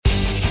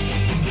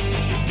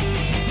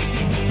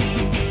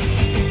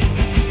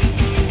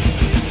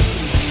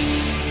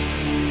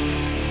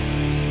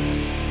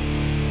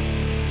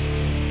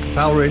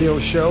Kapow Radio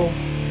Show.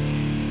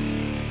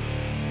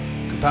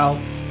 Kapow.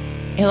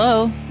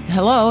 Hello?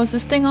 Hello? Is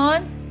this thing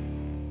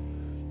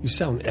on? You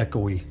sound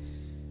echoey.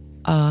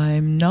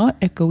 I'm not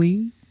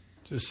echoey.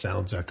 Just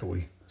sounds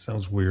echoey.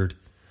 Sounds weird.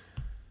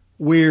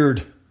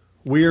 Weird.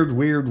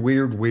 Welcome,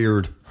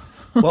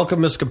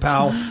 Miss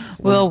Kapow.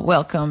 Well,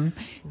 welcome.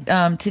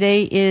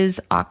 Today is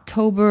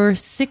October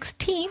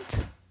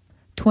 16th,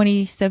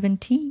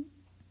 2017.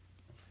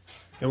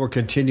 And we're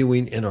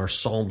continuing in our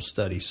Psalm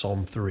study,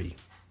 Psalm 3.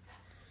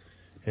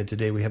 And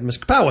today we have Miss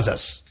Kapow with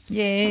us.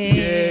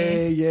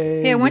 Yay.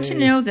 Yay. Hey, I want you to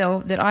know, though,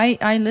 that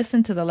I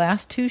listened to the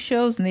last two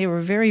shows, and they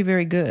were very,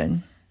 very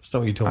good. That's not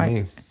what you told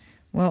me.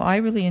 Well, I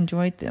really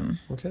enjoyed them.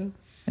 Okay.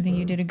 I think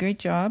you did a great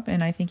job,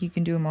 and I think you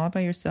can do them all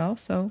by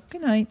yourself, so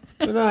good night.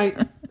 Good night.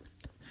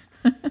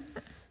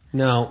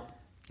 Now,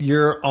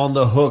 you're on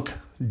the hook,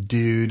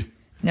 dude.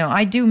 No,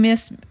 I do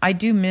miss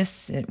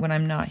it when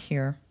I'm not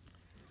here.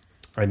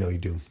 I know you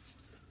do.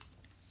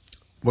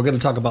 We're going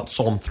to talk about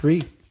Psalm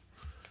 3.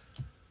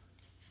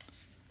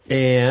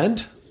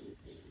 And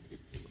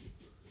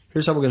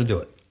here's how we're going to do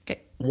it.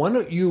 Okay. Why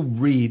don't you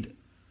read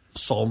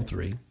Psalm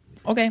 3?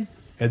 Okay.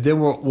 And then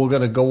we're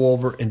going to go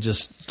over and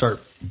just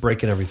start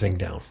breaking everything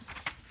down.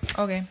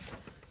 Okay.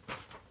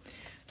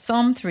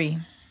 Psalm 3.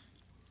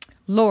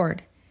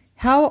 Lord,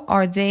 how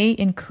are they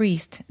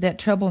increased that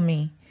trouble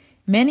me?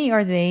 Many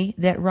are they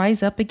that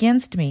rise up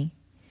against me.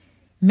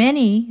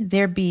 Many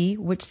there be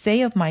which say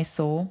of my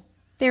soul,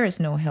 there is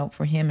no help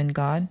for him in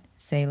God,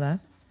 Selah.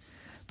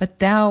 But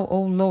thou,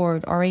 O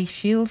Lord, art a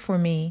shield for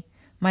me,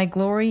 my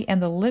glory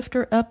and the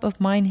lifter up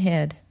of mine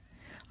head.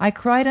 I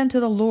cried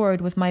unto the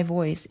Lord with my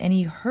voice, and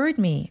he heard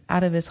me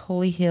out of his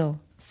holy hill,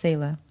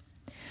 Selah.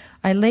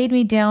 I laid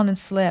me down and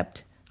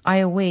slept. I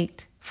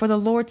awaked, for the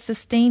Lord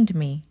sustained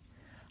me.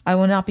 I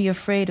will not be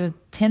afraid of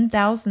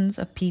 10,000s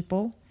of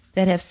people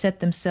that have set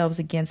themselves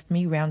against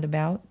me round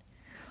about.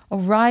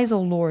 Arise,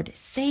 O Lord,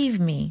 save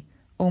me,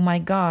 O my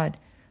God,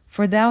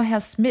 for thou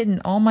hast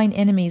smitten all mine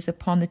enemies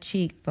upon the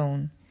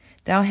cheekbone.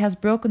 Thou hast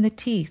broken the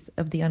teeth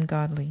of the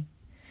ungodly.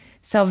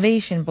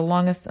 Salvation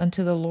belongeth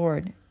unto the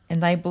Lord,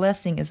 and thy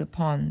blessing is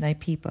upon thy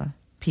people,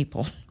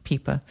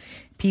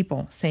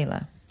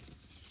 Selah.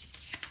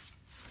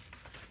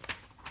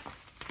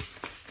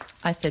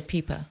 I said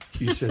peepa.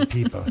 You said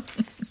peepa.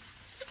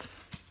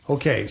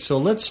 Okay, so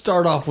let's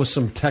start off with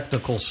some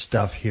technical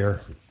stuff here.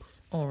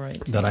 All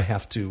right. That I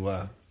have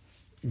to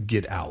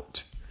get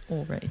out.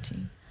 All righty.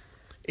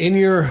 In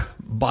your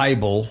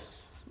Bible,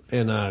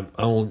 and I'm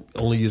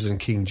only using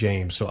King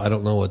James, so I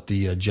don't know what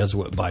the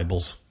Jesuit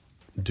Bibles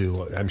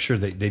do. I'm sure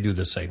they do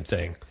the same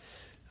thing.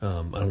 I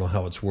don't know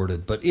how it's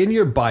worded. But in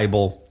your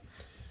Bible,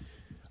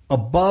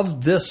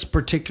 above this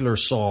particular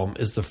psalm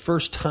is the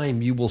first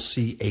time you will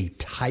see a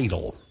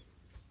title.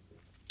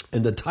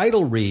 And the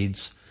title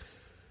reads,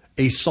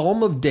 A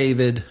Psalm of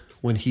David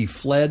when he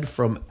fled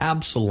from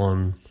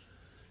Absalom,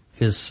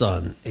 his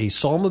son. A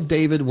Psalm of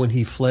David when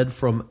he fled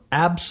from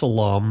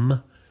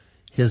Absalom,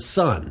 his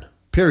son.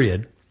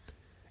 Period.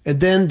 And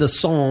then the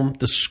psalm,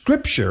 the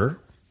scripture,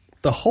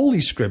 the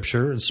Holy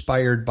Scripture,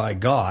 inspired by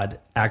God,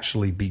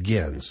 actually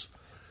begins.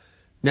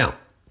 Now,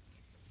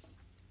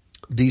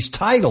 these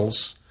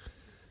titles,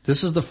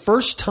 this is the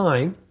first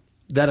time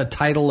that a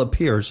title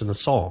appears in the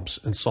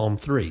Psalms, in Psalm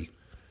 3.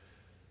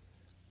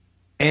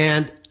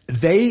 And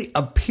they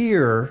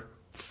appear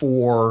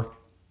for,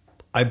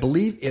 I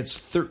believe it's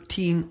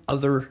 13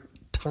 other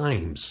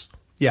times.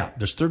 Yeah,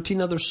 there's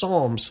 13 other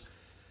Psalms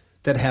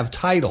that have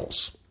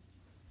titles.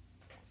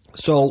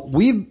 So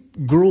we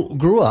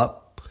grew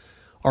up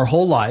our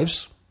whole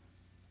lives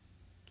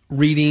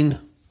reading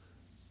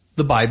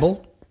the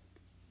Bible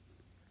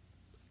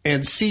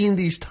and seeing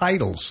these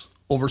titles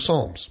over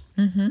Psalms.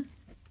 Mm-hmm.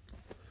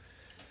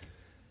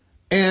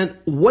 And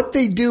what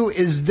they do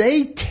is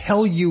they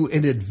tell you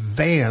in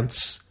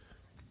advance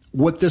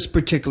what this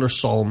particular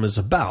psalm is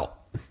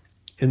about.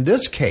 In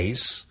this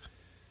case,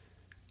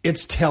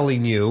 it's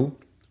telling you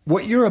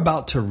what you're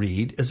about to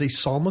read is a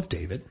Psalm of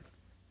David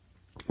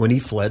when he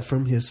fled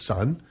from his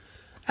son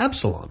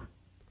Absalom.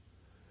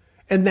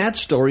 And that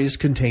story is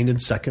contained in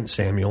 2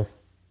 Samuel,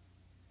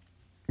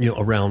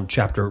 around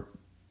chapter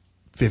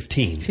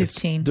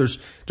 15. There's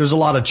a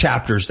lot of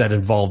chapters that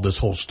involve this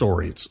whole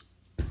story.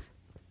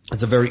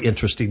 It's a very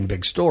interesting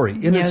big story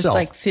in itself.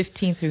 It's like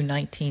 15 through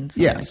 19,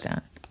 something like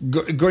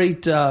that.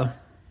 Great. I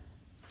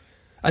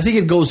think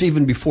it goes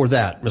even before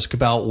that, Ms.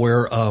 Cabal,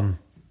 where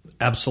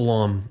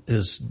Absalom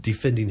is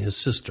defending his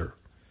sister,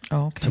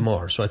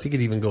 Tamar. So I think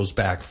it even goes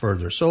back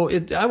further. So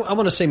I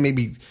want to say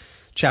maybe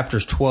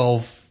chapters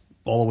 12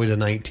 all the way to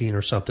 19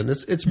 or something.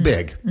 It's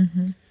big.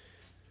 Mm-hmm.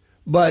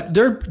 But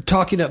they're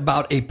talking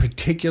about a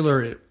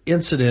particular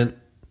incident,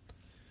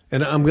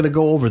 and I'm going to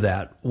go over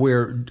that,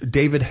 where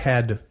David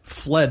had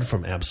fled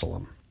from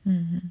Absalom.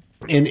 Mm-hmm.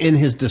 And in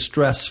his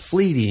distress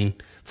fleeing,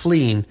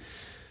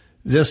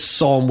 this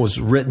psalm was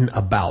written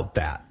about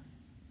that.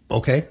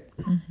 Okay?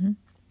 Mm-hmm.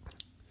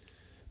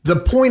 The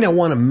point I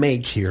want to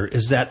make here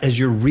is that as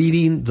you're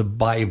reading the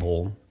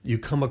Bible, you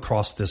come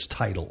across this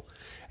title,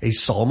 A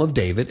Psalm of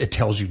David. It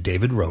tells you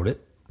David wrote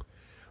it.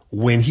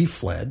 when he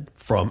fled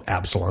from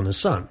Absalom, his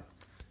son,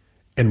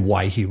 and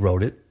why he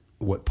wrote it,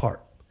 what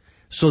part.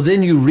 So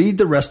then you read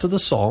the rest of the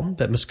psalm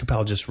that Ms.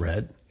 Capel just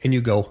read, and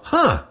you go,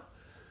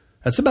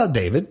 that's about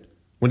David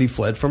when he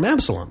fled from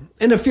Absalom.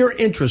 And if you're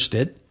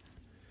interested,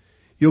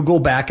 you'll go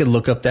back and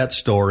look up that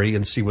story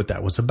and see what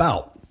that was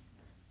about.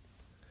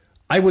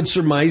 I would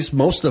surmise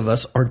most of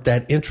us aren't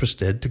that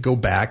interested to go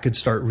back and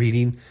start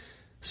reading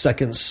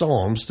Second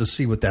Psalms to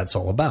see what that's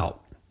all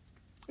about,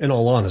 in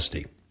all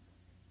honesty.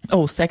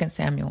 Oh, 2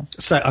 Samuel.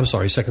 I'm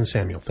sorry, 2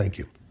 Samuel. Thank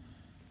you.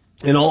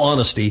 In all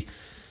honesty,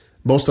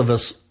 most of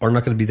us are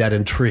not going to be that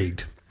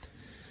intrigued.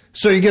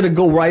 So you're going to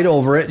go right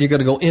over it. You're going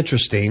to go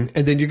interesting.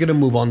 And then you're going to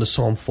move on to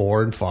Psalm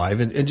 4 and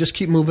 5 and just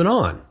keep moving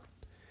on.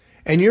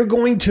 And you're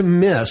going to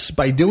miss,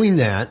 by doing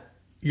that,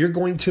 you're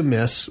going to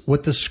miss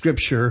what the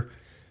Scripture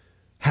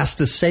has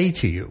to say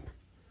to you.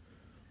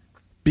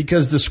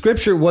 Because the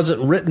Scripture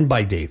wasn't written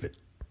by David.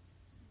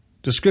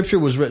 The Scripture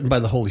was written by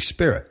the Holy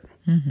Spirit.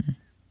 Mm-hmm.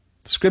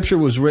 Scripture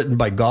was written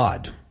by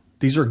God.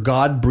 These are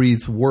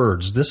God-breathed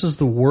words. This is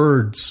the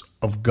words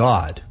of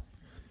God.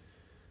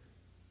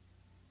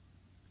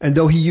 And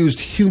though he used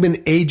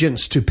human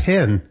agents to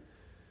pen,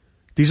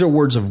 these are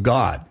words of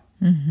God,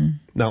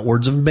 not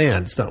words of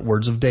man. It's not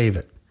words of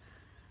David.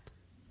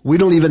 We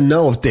don't even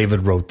know if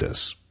David wrote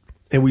this.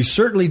 And we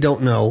certainly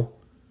don't know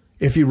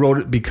if he wrote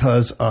it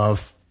because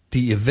of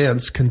the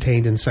events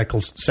contained in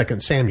 2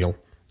 Samuel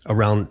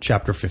around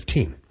chapter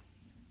 15.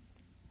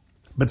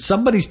 But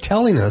somebody's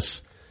telling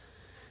us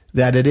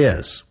that it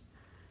is.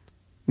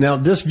 Now,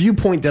 this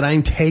viewpoint that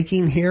I'm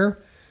taking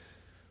here,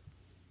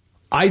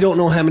 I don't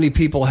know how many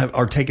people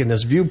are taking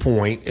this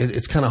viewpoint.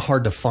 It's kind of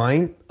hard to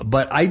find,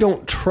 but I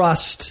don't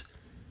trust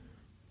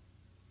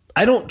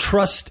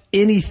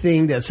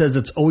anything that says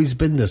it's always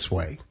been this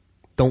way.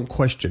 Don't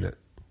question it.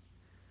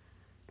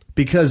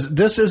 Because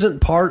this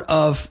isn't part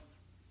of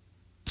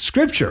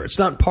Scripture. It's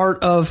not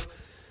part of...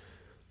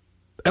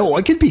 Oh,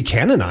 it could be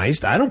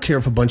canonized. I don't care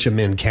if a bunch of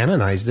men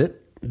canonized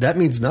it. That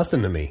means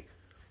nothing to me.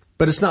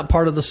 But it's not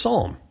part of the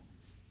psalm.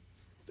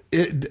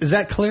 Is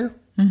that clear?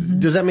 Mm-hmm.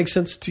 Does that make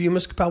sense to you,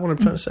 Ms. Capel, what I'm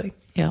trying to say?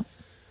 Yeah.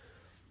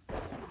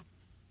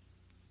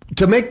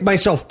 To make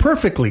myself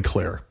perfectly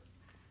clear,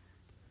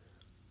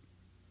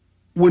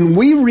 when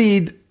we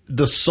read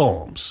the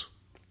Psalms,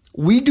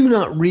 we do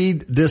not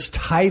read this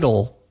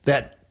title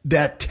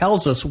that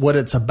tells us what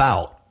it's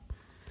about,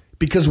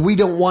 because we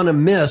don't want to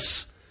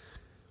miss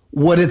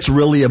what it's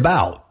really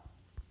about.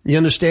 You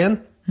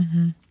understand?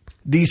 Mm-hmm.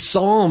 These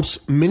Psalms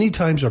many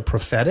times are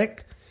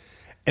prophetic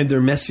and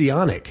they're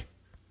messianic.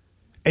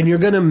 And you're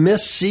going to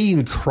miss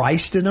seeing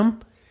Christ in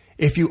them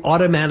if you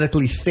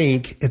automatically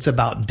think it's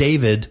about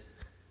David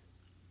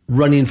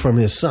running from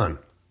his son.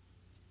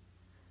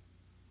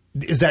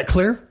 Is that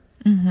clear?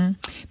 Mm-hmm.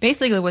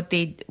 Basically,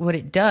 what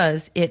it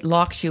does, it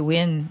locks you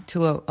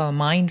into a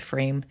mind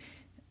frame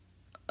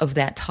of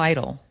that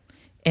title,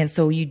 and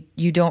so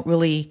you don't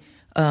really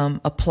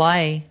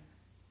apply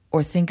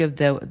or think of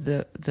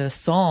the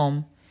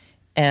psalm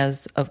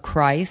as of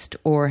Christ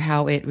or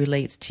how it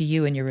relates to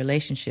you and your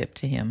relationship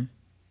to Him.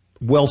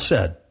 Well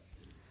said.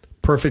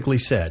 Perfectly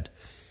said.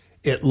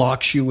 It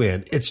locks you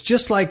in. It's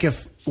just like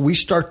if we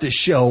start this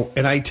show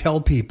and I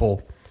tell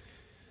people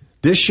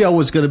this show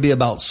is going to be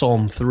about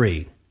Psalm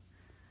 3.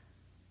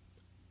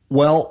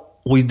 Well,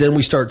 then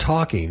we start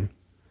talking,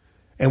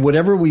 and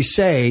whatever we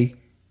say,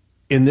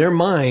 in their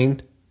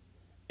mind,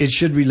 it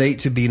should relate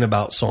to being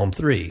about Psalm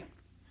 3,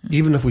 mm-hmm.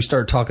 even if we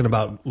start talking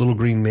about little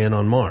green men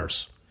on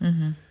Mars.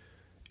 Mm-hmm.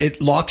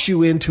 It locks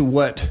you into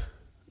what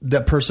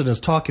that person is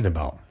talking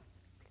about.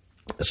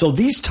 So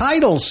these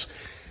titles,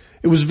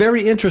 it was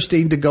very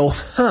interesting to go,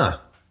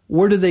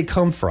 where did they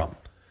come from?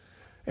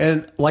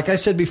 And like I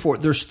said before,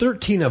 there's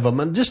 13 of them.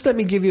 And just let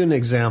me give you an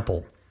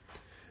example.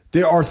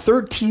 There are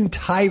 13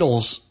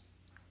 titles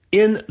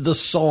in the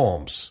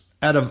Psalms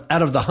out of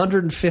the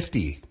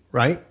 150,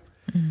 right?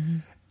 Mm-hmm.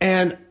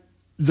 And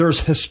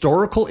there's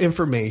historical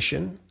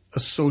information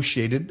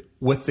associated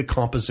with the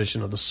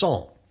composition of the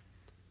psalm.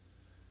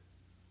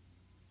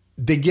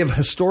 They give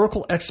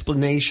historical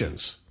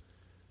explanations,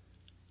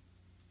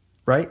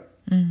 right?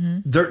 Mm-hmm.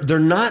 They're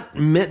not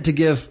meant to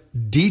give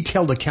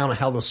detailed account of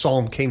how the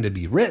psalm came to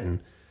be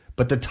written,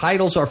 but the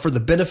titles are for the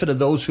benefit of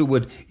those who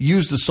would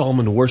use the psalm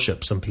in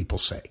worship, some people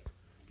say,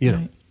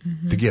 right.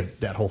 Mm-hmm. to give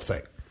that whole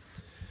thing.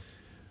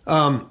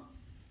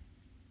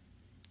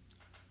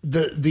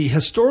 The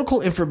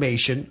historical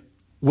information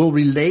will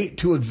relate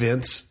to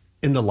events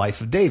in the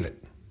life of David.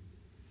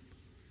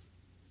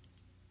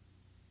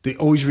 They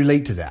always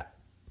relate to that.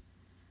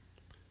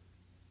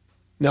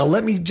 Now,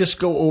 let me just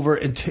go over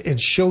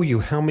and show you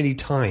how many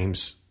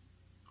times,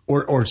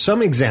 or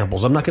some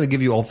examples. I'm not going to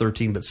give you all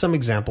 13, but some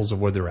examples of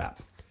where they're at.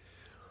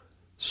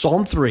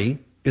 Psalm 3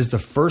 is the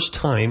first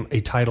time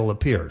a title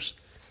appears,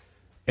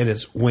 and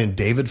it's when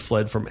David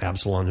fled from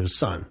Absalom, his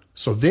son.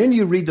 So then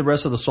you read the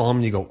rest of the psalm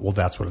and you go, well,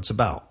 that's what it's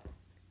about.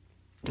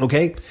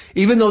 Okay?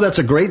 Even though that's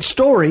a great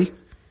story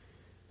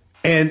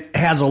and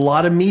has a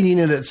lot of meaning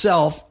in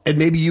itself, and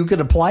maybe you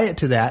could apply it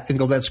to that and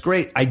go, that's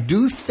great. I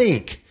do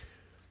think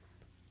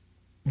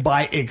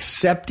by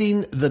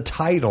accepting the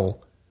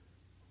title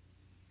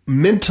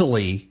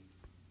mentally,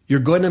 you're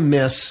going to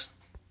miss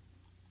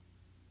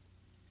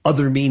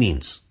other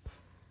meanings.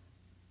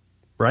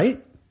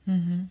 Right?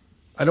 Mm-hmm.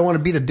 I don't want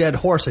to beat a dead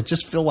horse. I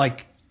just feel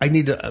like I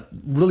need to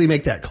really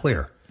make that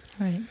clear.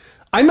 Right.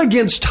 I'm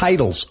against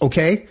titles,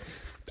 okay?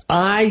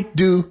 I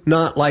do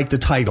not like the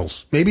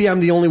titles. Maybe I'm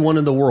the only one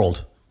in the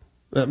world.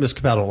 Ms.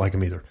 Capel don't like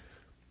them either.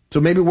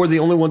 So maybe we're the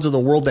only ones in the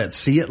world that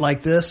see it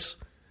like this.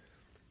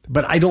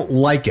 But I don't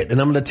like it. And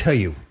I'm going to tell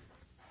you.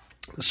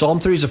 Psalm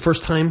 3 is the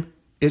first time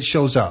it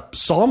shows up.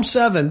 Psalm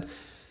 7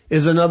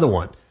 is another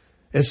one.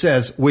 It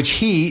says, which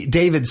he,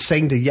 David,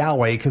 sang to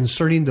Yahweh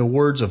concerning the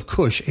words of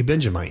Cush, a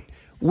Benjamite.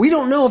 We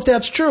don't know if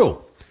that's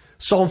true.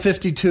 Psalm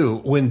 52,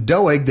 when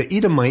Doeg the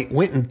Edomite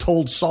went and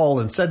told Saul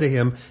and said to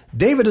him,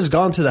 David has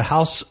gone to the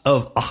house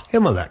of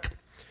Ahimelech.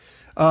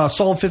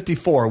 Psalm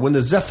 54, when the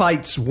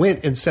Zephites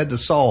went and said to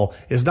Saul,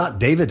 is not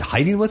David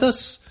hiding with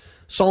us?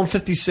 Psalm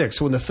 56,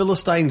 when the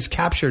Philistines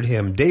captured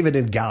him, David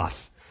in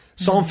Gath.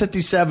 Psalm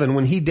 57,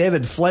 when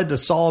David, fled to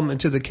Saul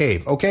into the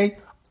cave. Okay?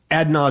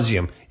 Ad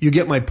nauseum. You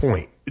get my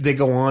point. They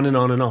go on and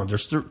on and on.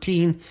 There's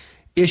 13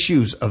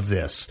 issues of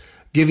this,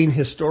 giving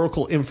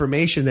historical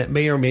information that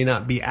may or may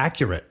not be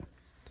accurate.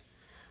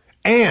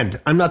 And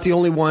I'm not the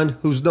only one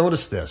who's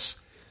noticed this.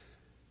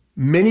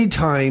 Many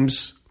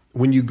times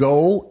when you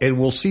go, and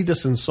we'll see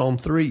this in Psalm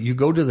 3, you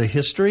go to the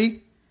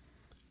history,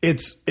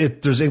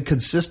 there's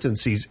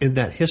inconsistencies in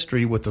that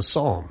history with the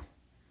psalm.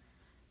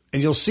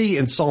 And you'll see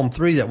in Psalm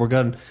 3 that we're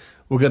going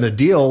to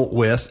deal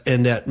with,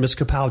 and that Ms.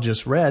 Capel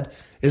just read.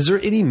 Is there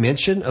any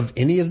mention of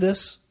any of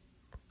this?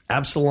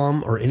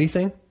 Absalom or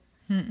anything?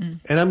 Mm-mm.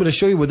 And I'm going to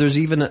show you where there's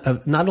even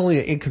not only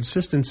an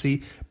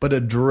inconsistency, but a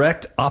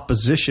direct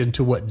opposition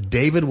to what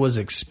David was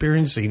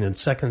experiencing in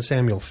 2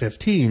 Samuel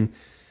 15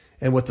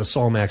 and what the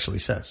psalm actually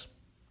says.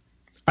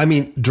 I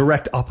mean,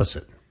 direct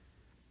opposite.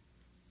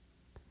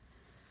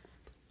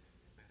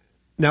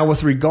 Now,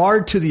 with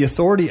regard to the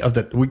authority of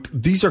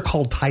these are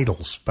called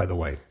titles, by the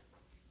way.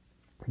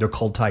 They're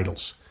called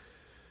titles.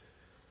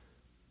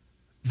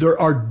 There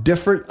are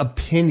different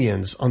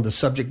opinions on the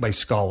subject by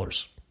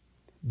scholars.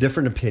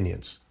 Different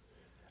opinions.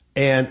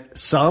 And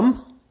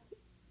some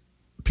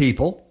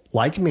people,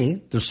 like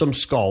me, there's some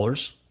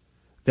scholars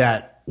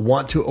that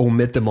want to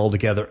omit them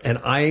altogether. And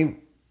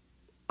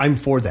I'm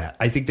for that.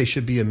 I think they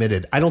should be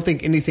omitted. I don't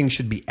think anything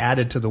should be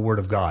added to the Word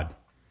of God.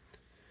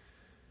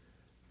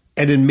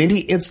 And in many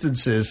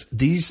instances,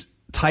 these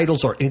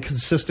titles are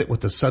inconsistent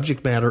with the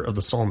subject matter of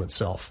the psalm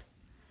itself.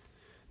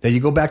 Now, you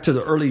go back to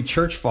the early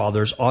church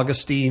fathers,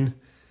 Augustine,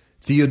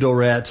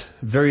 Theodoret,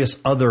 various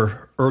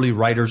other early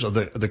writers of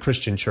the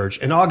Christian church.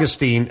 And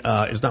Augustine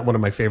is not one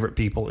of my favorite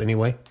people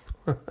anyway.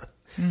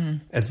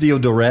 And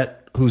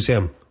Theodoret, who's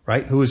him,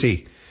 right? Who is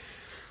he?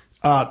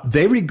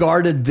 They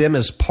regarded them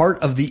as part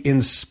of the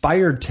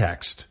inspired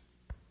text.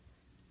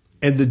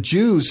 And the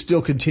Jews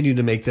still continue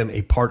to make them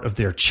a part of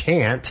their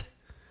chant.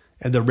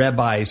 And the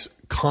rabbis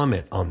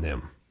comment on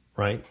them,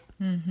 right?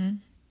 Mm-hmm.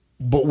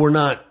 But we're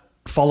not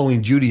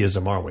following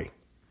Judaism, are we?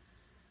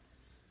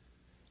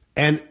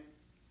 And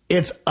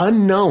it's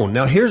unknown.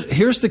 Now,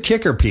 here's the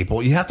kicker,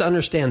 people. You have to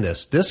understand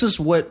this. This is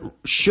what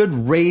should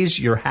raise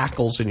your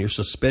hackles and your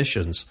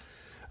suspicions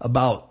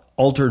about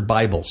altered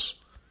Bibles.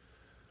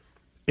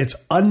 It's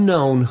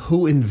unknown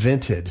who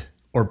invented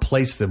or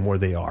placed them where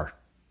they are.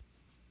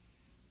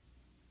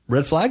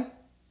 Red flag?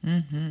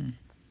 Mm-hmm.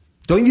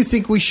 Don't you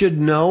think we should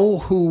know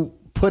who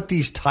put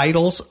these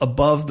titles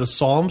above the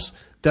Psalms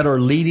that are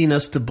leading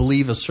us to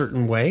believe a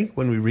certain way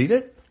when we read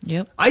it?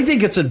 Yep. I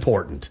think it's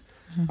important.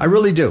 Mm-hmm. I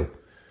really do.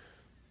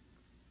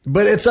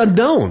 But it's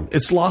unknown.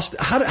 It's lost.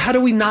 How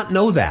do we not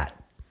know that?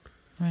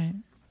 Right.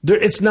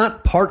 It's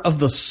not part of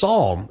the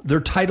psalm. They're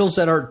titles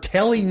that are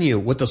telling you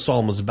what the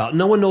psalm is about.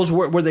 No one knows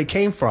where they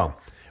came from.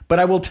 But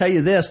I will tell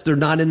you this, they're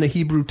not in the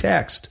Hebrew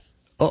text.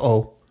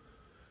 Uh-oh.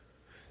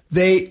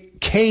 They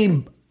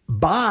came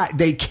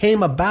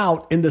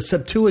about in the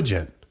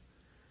Septuagint.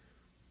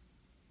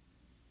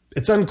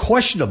 It's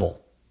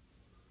unquestionable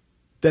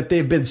that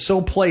they've been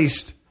so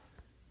placed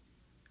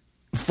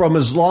from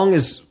as long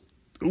as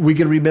we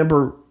can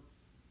remember,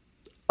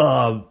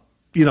 the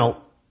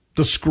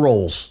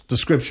scrolls, the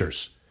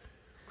scriptures.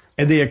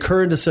 And they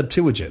occur in the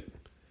Septuagint.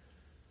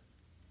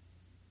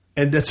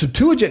 And the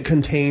Septuagint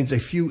contains a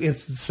few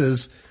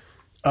instances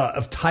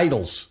of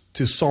titles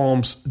to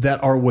Psalms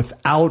that are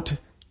without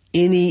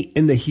any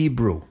in the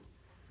Hebrew.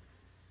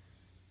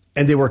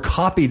 And they were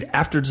copied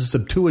after the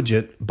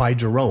Septuagint by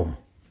Jerome.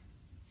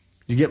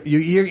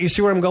 You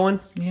see where I'm going?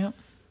 Yeah.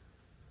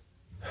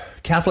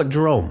 Catholic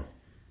Jerome.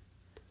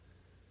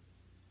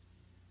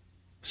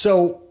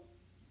 So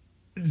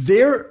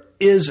there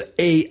is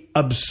a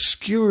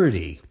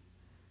obscurity.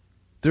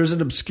 There's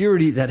an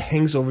obscurity that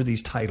hangs over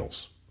these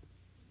titles.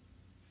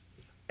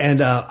 And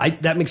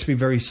that makes me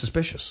very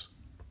suspicious.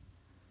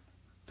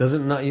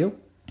 Doesn't it not you?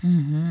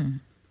 Mm-hmm.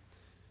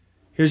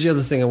 Here's the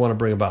other thing I want to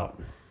bring about.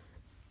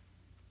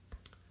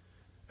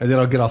 And then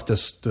I'll get off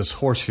this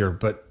horse here.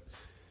 But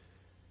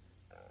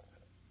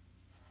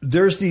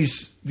there's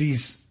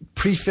these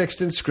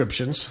prefixed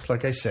inscriptions,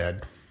 like I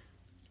said,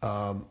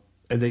 and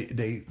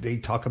they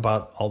talk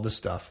about all this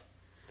stuff.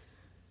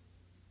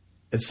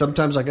 And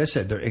sometimes, like I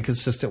said, they're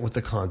inconsistent with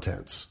the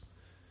contents.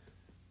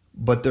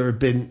 But there have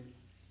been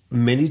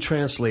many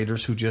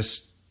translators who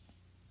just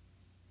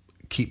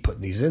keep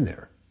putting these in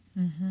there.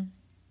 Mm-hmm.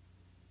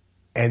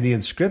 And the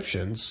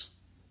inscriptions,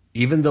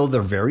 even though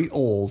they're very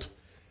old,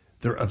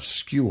 they're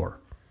obscure.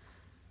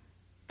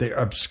 They're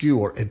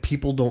obscure, and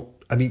people don't.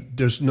 I mean,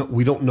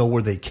 we don't know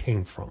where they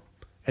came from,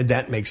 and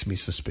that makes me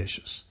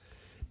suspicious,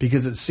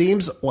 because it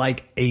seems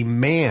like a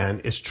man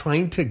is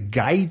trying to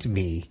guide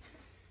me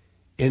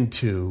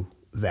into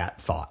that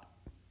thought.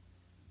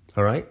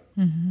 All right?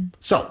 Mm-hmm.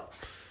 So,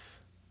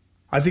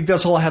 I think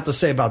that's all I have to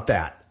say about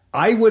that.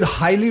 I would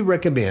highly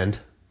recommend,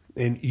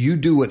 and you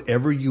do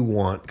whatever you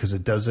want, because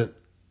it doesn't,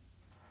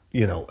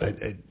 you're not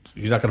going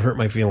to hurt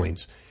my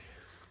feelings.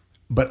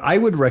 But I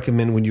would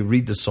recommend when you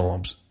read the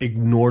Psalms,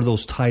 ignore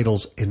those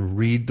titles and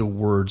read the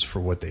words for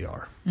what they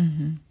are.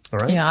 Mm-hmm. All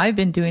right? Yeah, I've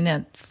been doing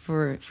that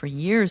for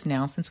years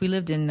now, since we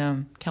lived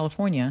in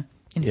California,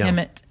 in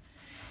Hemet.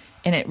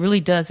 And it really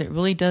does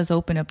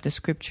open up the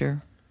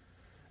scripture.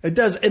 It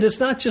does. And it's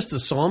not just the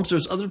Psalms.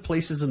 There's other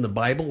places in the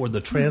Bible where the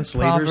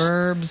translators...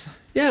 Proverbs.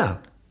 Yeah.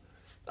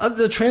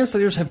 The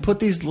translators have put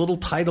these little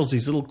titles,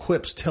 these little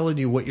quips telling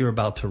you what you're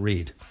about to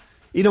read.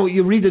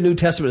 You read the New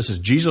Testament, it says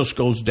Jesus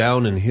goes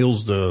down and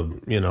heals the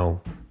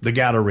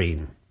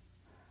Gadarene.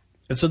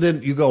 And so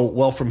then you go,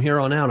 well, from here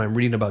on out, I'm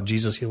reading about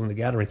Jesus healing the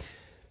Gadarene.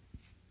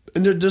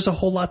 And there's a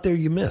whole lot there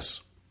you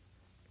miss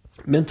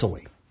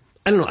mentally.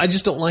 I don't know. I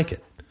just don't like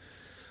it.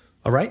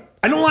 All right?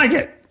 I don't like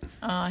it.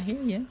 I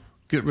hear you.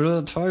 Get rid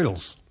of the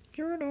titles.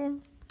 Get rid of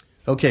them.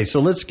 Okay, so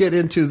let's get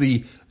into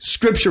the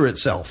scripture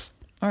itself.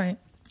 All right.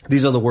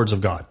 These are the words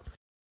of God.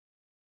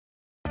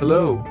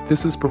 Hello,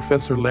 this is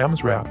Professor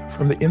Lamsrath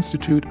from the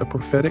Institute of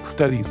Prophetic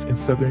Studies in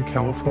Southern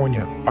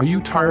California. Are you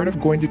tired of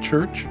going to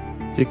church,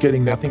 yet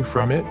getting nothing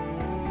from it?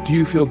 Do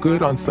you feel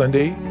good on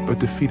Sunday, but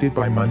defeated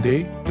by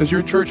Monday? Does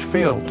your church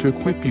fail to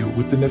equip you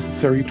with the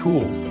necessary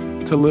tools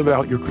to live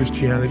out your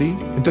Christianity?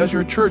 And does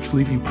your church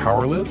leave you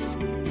powerless?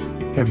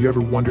 Have you ever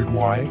wondered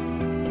why?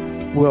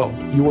 Well,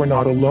 you are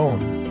not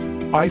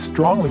alone. I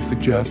strongly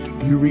suggest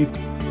you read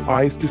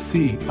Eyes to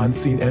See,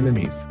 Unseen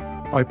Enemies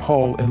by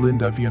Paul and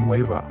Linda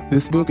Villanueva.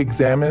 This book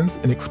examines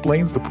and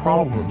explains the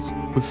problems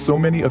with so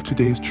many of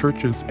today's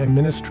churches and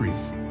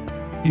ministries.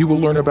 You will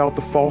learn about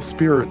the false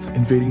spirits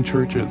invading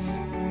churches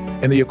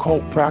and the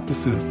occult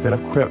practices that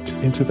have crept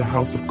into the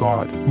house of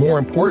God. More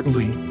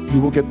importantly, you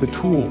will get the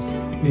tools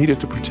needed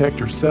to protect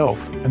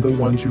yourself and the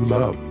ones you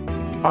love.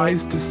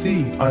 Eyes to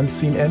See,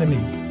 Unseen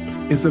Enemies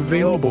is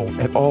available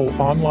at all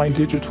online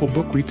digital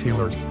book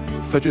retailers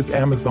such as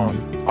Amazon,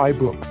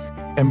 iBooks,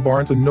 and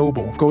Barnes &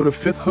 Noble. Go to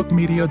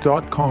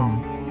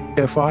fifthhookmedia.com,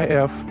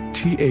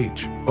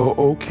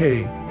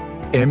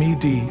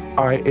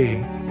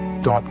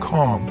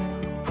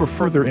 fifthhookmedia.com for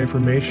further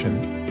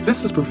information.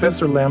 This is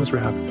Professor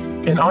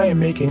Lamsrath, and I am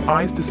making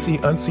Eyes to See,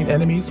 Unseen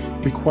Enemies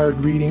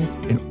required reading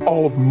in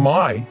all of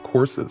my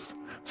courses.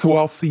 So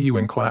I'll see you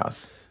in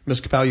class.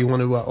 Ms. Kapow, you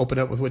want to open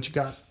up with what you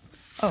got?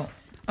 Oh,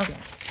 okay.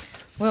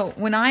 Well,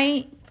 when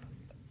I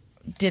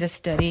did a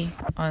study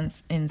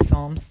in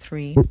Psalms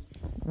 3,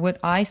 what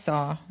I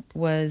saw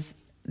was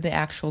the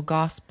actual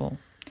gospel.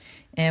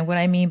 And what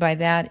I mean by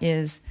that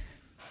is,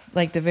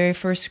 like the very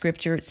first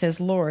scripture, it says,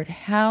 Lord,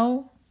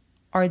 how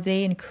are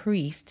they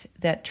increased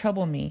that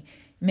trouble me?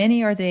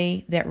 Many are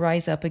they that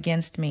rise up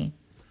against me.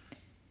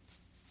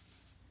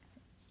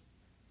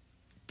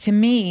 To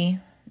me,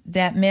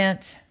 that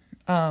meant,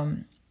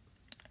 the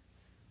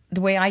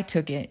way I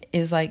took it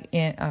is like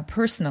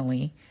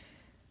personally,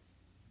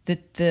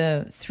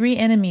 the three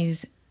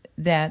enemies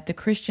that the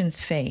Christians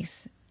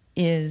face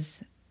is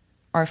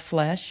our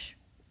flesh,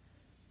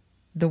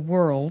 the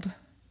world,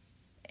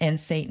 and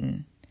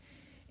Satan.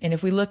 And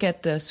if we look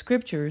at the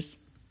scriptures,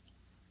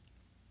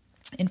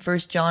 in 1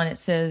 John it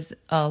says,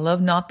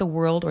 love not the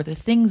world or the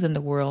things in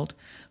the world,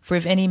 for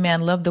if any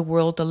man love the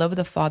world, the love of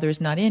the Father is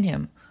not in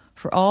him.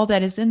 For all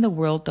that is in the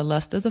world, the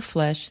lust of the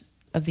flesh,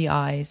 of the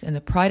eyes, and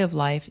the pride of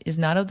life, is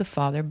not of the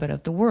Father, but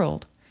of the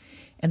world.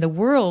 And the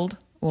world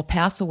will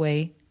pass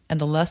away, and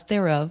the lust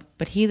thereof,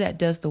 but he that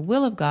does the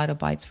will of God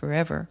abides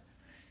forever.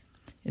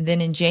 And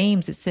then in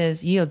James it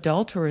says, Ye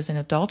adulterers and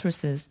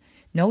adulteresses,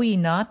 know ye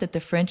not that the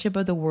friendship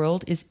of the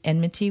world is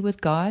enmity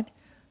with God?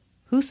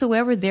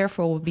 Whosoever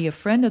therefore will be a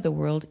friend of the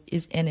world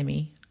is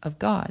enemy of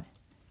God.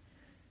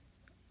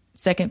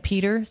 2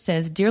 Peter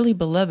says, Dearly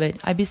beloved,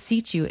 I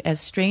beseech you as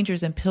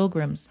strangers and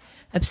pilgrims,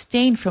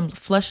 abstain from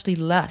fleshly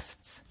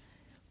lusts,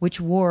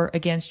 which war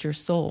against your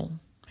soul.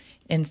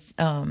 And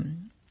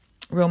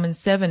Romans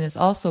 7 is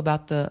also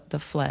about the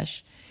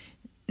flesh.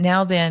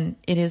 Now then,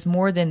 it is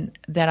more than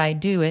that I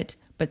do it,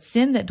 but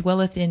sin that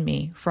dwelleth in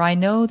me. For I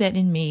know that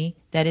in me,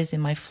 that is in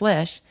my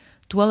flesh,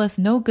 dwelleth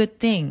no good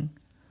thing.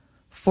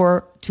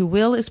 For to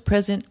will is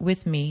present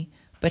with me,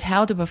 but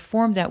how to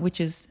perform that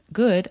which is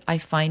good I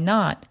find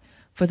not.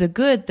 For the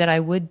good that I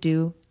would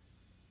do,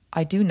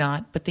 I do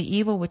not, but the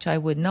evil which I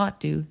would not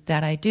do,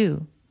 that I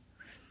do.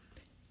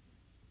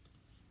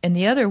 And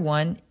the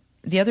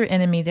other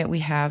enemy that we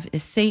have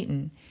is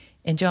Satan.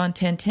 And John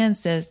 10:10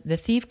 says, the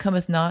thief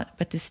cometh not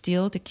but to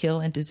steal, to kill,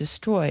 and to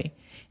destroy.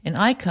 And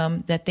I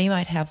come that they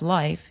might have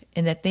life,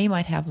 and that they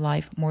might have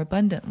life more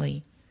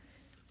abundantly.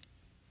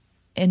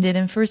 And then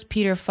in 1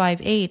 Peter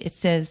 5:8 it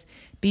says,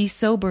 be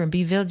sober and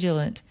be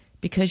vigilant,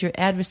 because your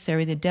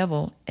adversary the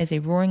devil, as a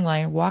roaring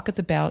lion, walketh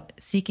about,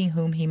 seeking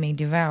whom he may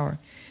devour.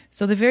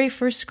 So the very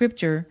first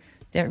scripture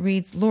that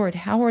reads, Lord,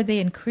 how are they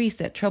increased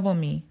that trouble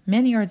me?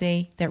 Many are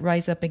they that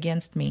rise up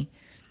against me.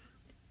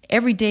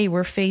 Every day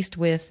we're faced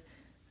with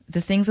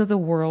the things of the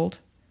world,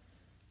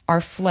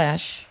 our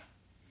flesh,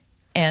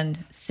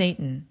 and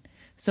Satan.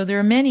 So there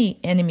are many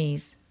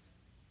enemies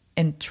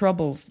and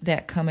troubles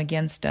that come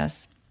against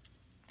us.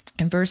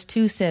 And verse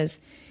 2 says,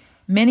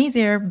 many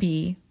there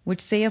be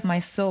which say of my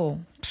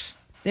soul,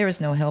 there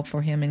is no help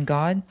for him in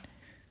God.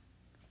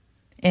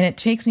 And it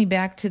takes me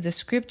back to the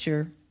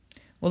scripture.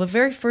 Well, the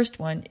very first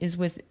one is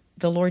with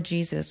the Lord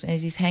Jesus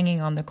as he's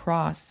hanging on the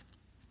cross.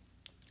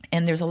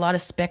 And there's a lot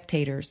of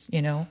spectators,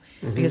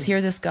 because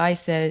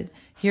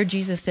here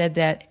Jesus said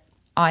that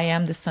I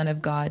am the Son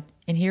of God.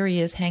 And here he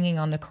is hanging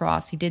on the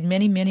cross. He did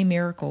many, many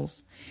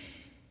miracles.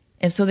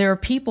 And so there are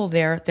people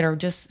there that are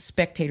just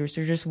spectators.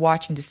 They're just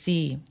watching to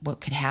see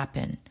what could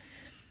happen.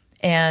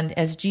 And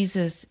as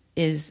Jesus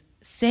is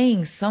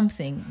saying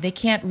something, they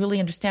can't really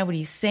understand what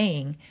he's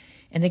saying.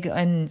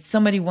 And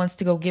somebody wants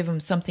to go give him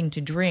something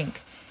to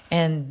drink.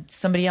 And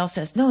somebody else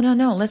says, no,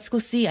 let's go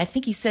see. I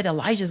think he said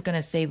Elijah's going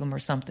to save him or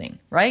something,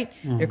 right?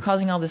 Mm-hmm. They're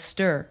causing all this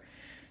stir.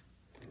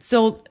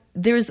 So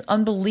there's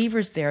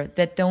unbelievers there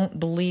that don't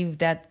believe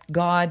that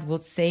God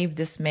will save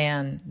this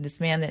man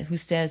who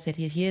says that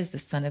he is the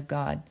Son of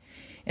God.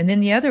 And then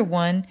the other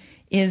one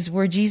is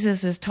where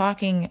Jesus is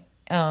talking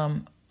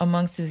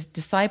amongst his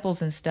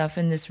disciples and stuff,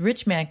 and this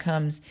rich man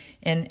comes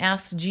and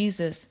asks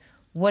Jesus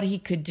what he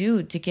could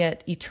do to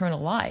get eternal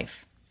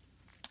life.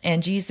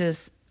 And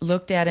Jesus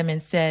looked at him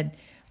and said,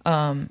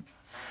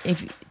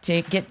 if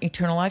to get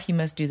eternal life, you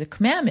must do the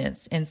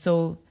commandments. And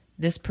so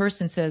this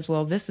person says,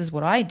 well, this is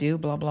what I do,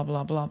 blah, blah,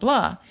 blah, blah,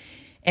 blah.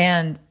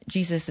 And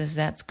Jesus says,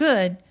 that's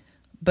good,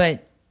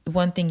 but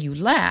one thing you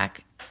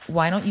lack,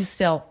 why don't you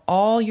sell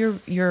all your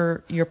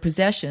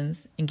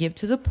possessions and give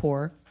to the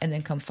poor, and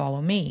then come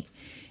follow me?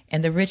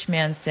 And the rich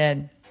man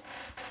said,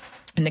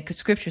 and the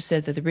scripture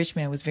says that the rich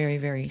man was very,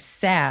 very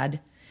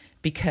sad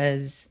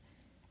because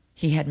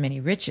he had many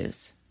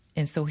riches.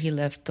 And so he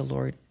left the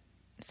Lord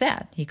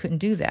sad. He couldn't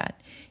do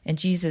that. And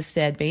Jesus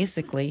said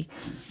basically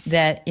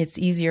that it's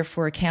easier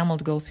for a camel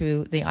to go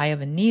through the eye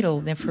of a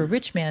needle than for a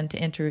rich man to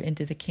enter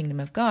into the kingdom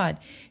of God.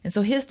 And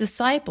so his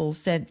disciples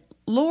said,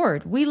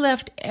 Lord, we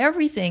left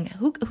everything.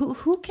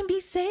 Who can be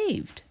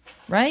saved?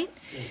 Right?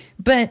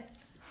 But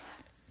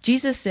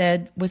Jesus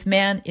said, with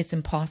man, it's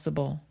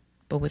impossible.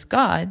 But with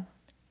God,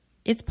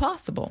 it's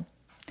possible.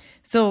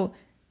 So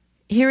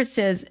here it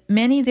says,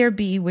 many there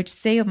be which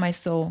say of my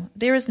soul,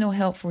 there is no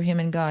help for him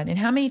in God. And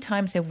how many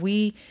times have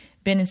we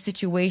been in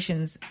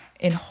situations,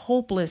 in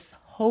hopeless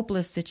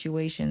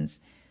situations,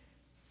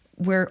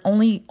 where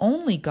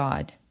only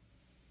God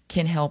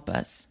can help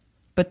us?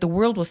 But the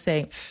world will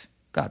say,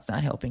 God's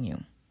not helping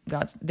you.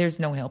 There's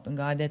no help in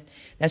God.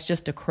 That's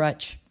just a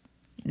crutch.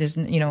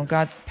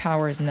 God's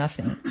power is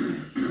nothing.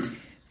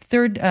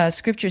 Third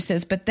scripture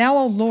says, but thou,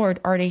 O Lord,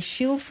 art a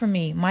shield for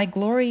me, my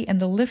glory and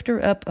the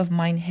lifter up of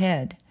mine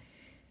head.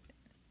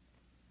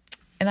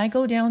 And I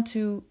go down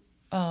to,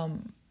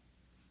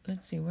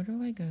 let's see, where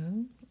do I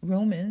go?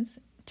 Romans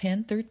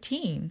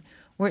 10:13,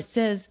 where it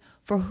says,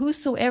 for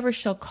whosoever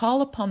shall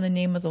call upon the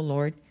name of the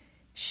Lord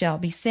shall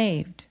be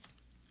saved.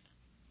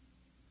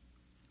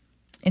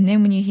 And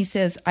then he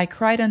says, I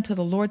cried unto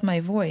the Lord my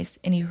voice,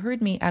 and he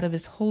heard me out of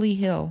his holy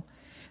hill.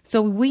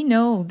 So we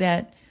know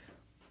that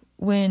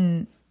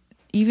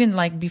even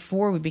like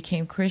before we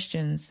became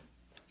Christians,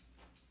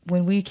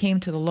 when we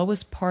came to the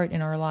lowest part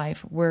in our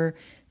life, where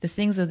the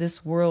things of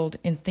this world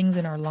and things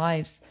in our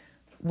lives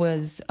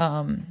was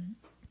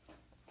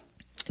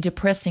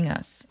depressing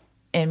us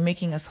and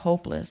making us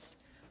hopeless,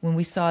 when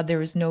we saw there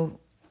was no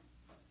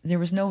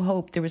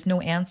hope, there was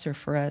no answer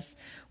for us,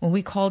 when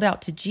we called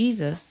out to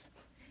Jesus,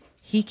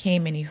 he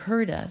came and he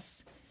heard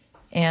us,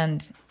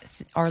 and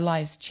our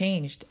lives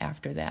changed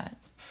after that.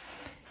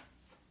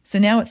 So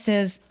now it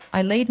says,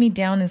 I laid me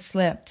down and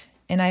slept,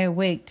 and I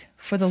awaked,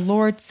 for the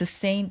Lord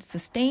sustained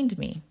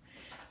me.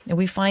 And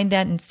we find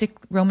that in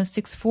Romans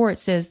 6:4, it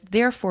says,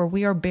 therefore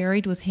we are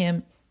buried with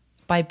him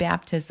by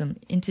baptism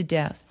into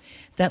death,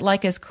 that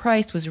like as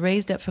Christ was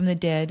raised up from the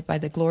dead by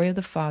the glory of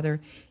the Father,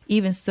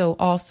 even so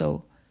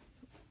also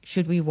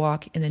should we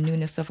walk in the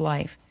newness of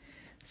life.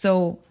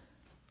 So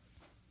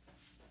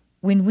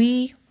when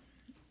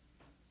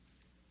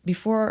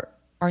before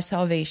our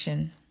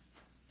salvation,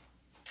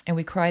 and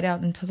we cried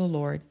out unto the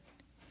Lord,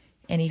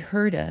 and he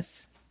heard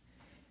us,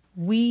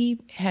 we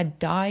had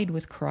died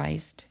with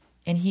Christ,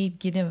 and he'd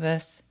given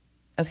us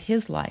of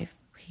his life.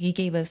 He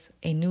gave us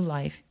a new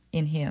life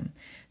in him.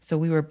 So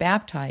we were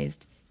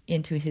baptized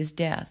into his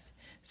death.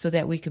 so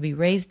that we could be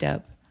raised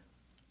up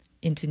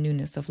into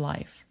newness of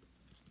life.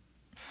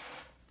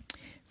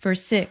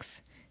 Verse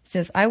 6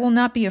 says, I will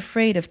not be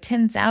afraid of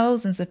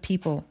 10,000s of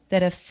people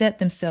that have set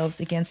themselves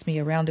against me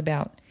around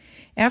about.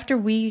 After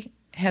we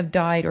have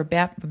died or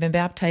been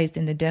baptized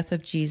in the death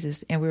of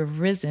Jesus and we're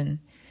risen,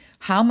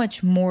 how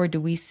much more do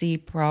we see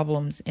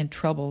problems and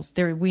troubles?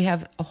 We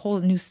have a whole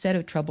new set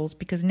of troubles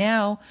because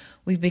now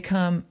we've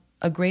become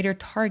a greater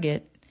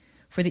target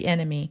for the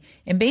enemy.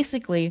 And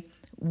basically,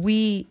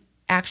 we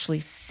actually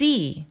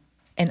see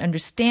and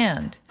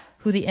understand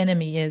who the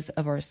enemy is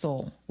of our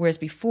soul, whereas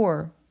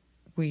before,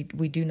 we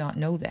do not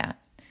know that.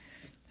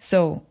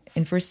 So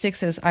in verse 6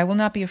 says, I will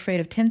not be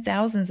afraid of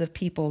 10,000s of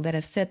people that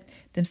have set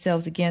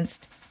themselves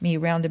against me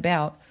round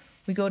about.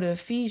 We go to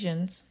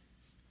Ephesians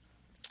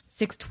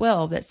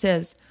 6:12 that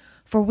says,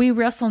 for we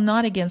wrestle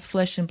not against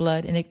flesh and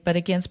blood, but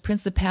against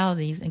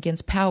principalities,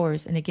 against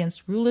powers, and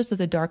against rulers of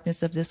the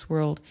darkness of this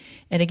world,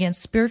 and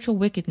against spiritual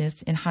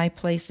wickedness in high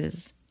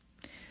places.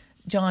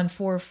 John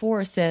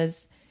 4:4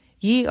 says,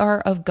 ye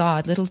are of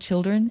God, little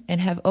children, and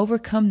have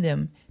overcome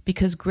them,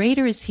 because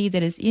greater is he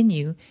that is in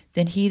you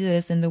than he that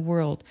is in the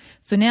world.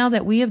 So now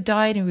that we have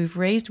died and we've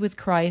raised with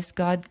Christ,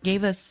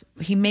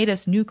 he made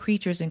us new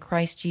creatures in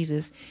Christ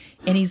Jesus,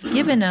 and he's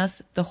given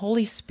us the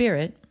Holy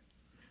Spirit,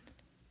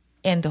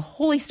 and the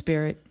Holy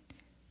Spirit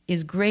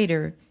is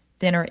greater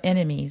than our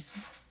enemies,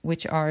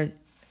 which are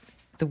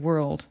the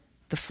world,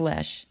 the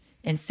flesh,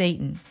 and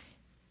Satan.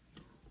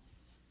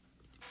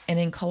 And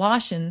in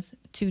Colossians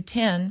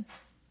 2:10,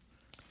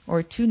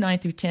 or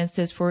 2:9-10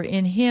 says, for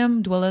in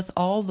him dwelleth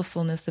all the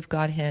fullness of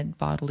Godhead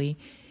bodily,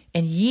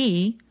 and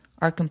ye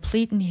are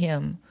complete in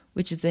him,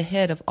 which is the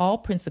head of all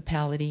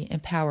principality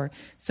and power.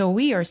 So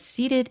we are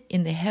seated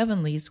in the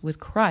heavenlies with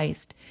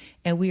Christ,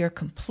 and we are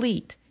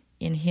complete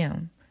in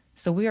him.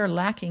 So we are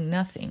lacking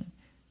nothing.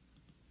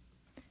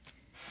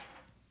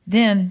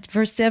 Then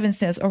verse 7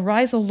 says,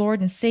 arise, O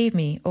Lord, and save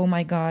me, O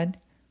my God,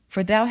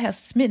 for thou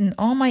hast smitten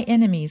all my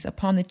enemies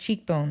upon the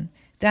cheekbone.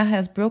 Thou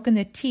hast broken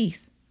the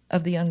teeth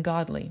of the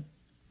ungodly.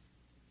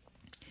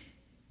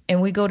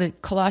 And we go to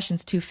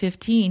Colossians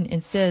 2:15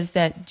 and says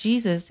that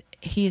Jesus,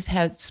 he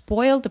had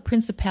spoiled the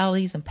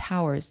principalities and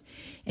powers,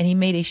 and he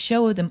made a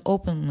show of them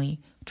openly,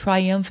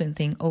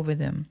 triumphing over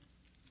them.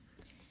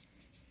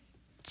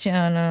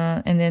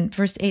 And then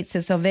verse 8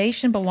 says,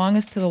 salvation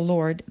belongeth to the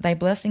Lord, thy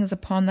blessing is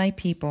upon thy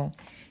people.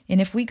 And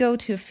if we go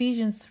to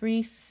Ephesians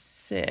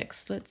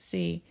 3:6, let's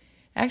see.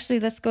 Actually,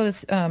 let's go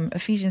to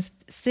Ephesians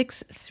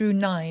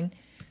 6-9. It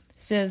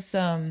says,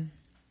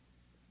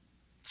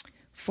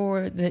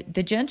 for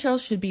the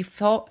Gentiles should be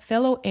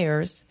fellow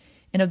heirs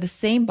and of the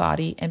same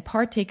body and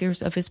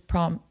partakers of his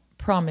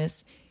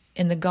promise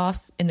in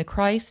the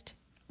Christ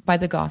by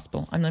the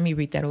gospel. And let me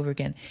read that over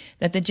again.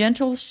 That the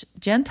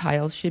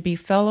Gentiles should be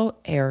fellow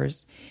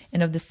heirs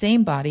and of the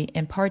same body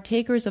and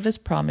partakers of his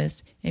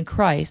promise in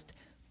Christ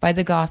by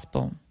the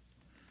gospel.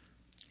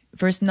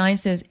 Verse 9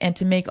 says, and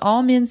to make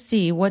all men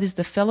see what is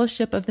the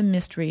fellowship of the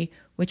mystery,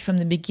 which from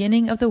the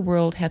beginning of the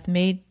world hath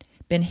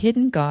been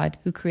hidden God,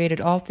 who created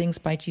all things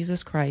by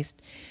Jesus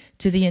Christ,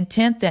 to the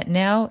intent that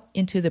now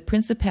into the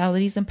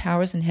principalities and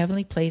powers in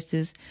heavenly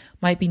places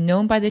might be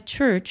known by the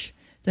church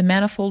the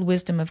manifold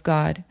wisdom of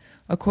God,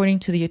 according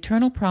to the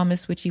eternal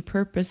promise which he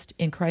purposed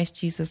in Christ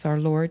Jesus our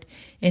Lord,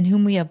 in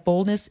whom we have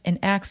boldness and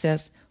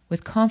access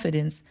with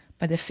confidence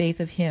by the faith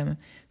of him.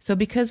 So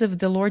because of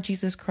the Lord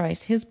Jesus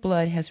Christ, his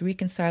blood has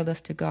reconciled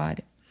us to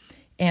God,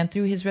 and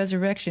through his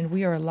resurrection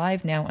we are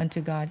alive now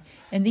unto God.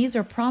 And these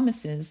are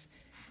promises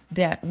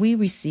that we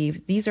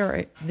receive. This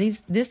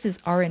is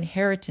our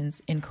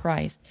inheritance in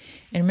Christ.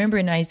 And remember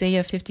in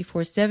Isaiah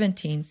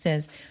 54:17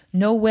 says,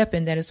 no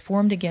weapon that is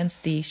formed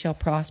against thee shall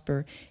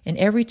prosper, and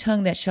every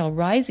tongue that shall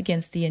rise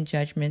against thee in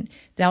judgment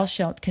thou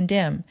shalt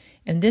condemn.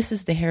 And this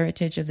is the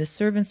heritage of the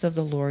servants of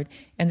the Lord,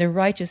 and their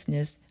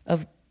righteousness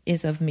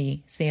is of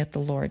me, saith the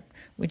Lord.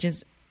 Which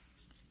is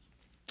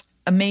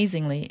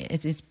amazingly,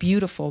 it's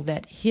beautiful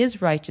that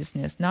his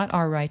righteousness, not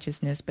our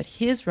righteousness, but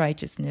his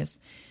righteousness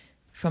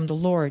from the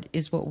Lord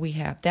is what we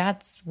have.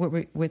 That's what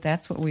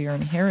we are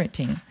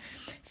inheriting.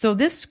 So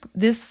this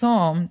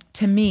psalm,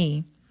 to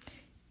me,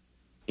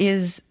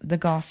 is the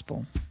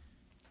gospel.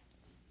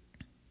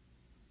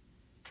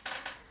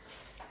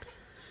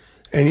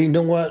 And you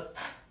know what?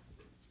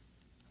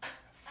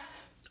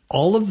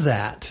 All of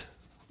that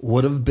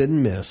would have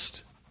been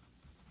missed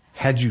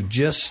had you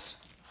just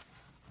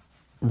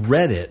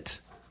read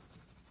it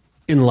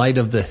in light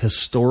of the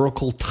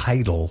historical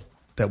title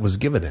that was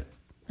given it.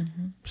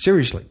 Mm-hmm.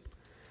 Seriously.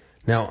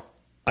 Now,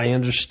 I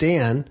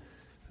understand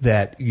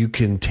that you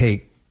can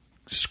take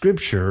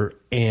scripture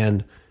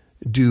and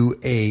do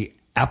a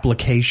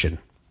application.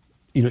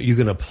 You know, you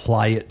can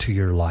apply it to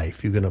your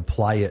life. You can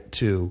apply it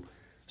to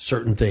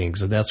certain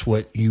things. And that's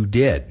what you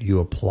did. You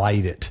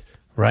applied it,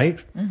 right?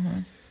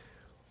 Mm-hmm.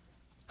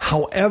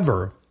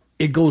 However,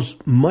 it goes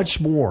much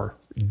more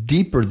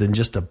deeper than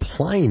just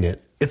applying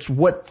it. It's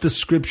what the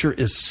scripture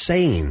is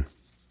saying.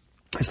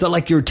 It's not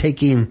like you're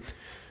taking,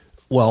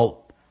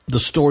 the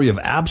story of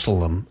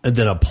Absalom and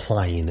then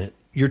applying it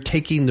you're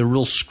taking the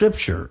real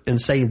scripture and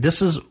saying,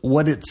 this is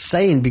what it's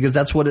saying because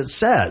that's what it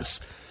says.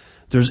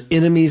 There's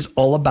enemies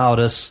all about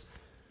us,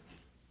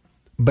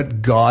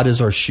 but God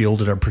is our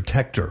shield and our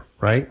protector,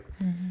 right?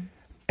 Mm-hmm.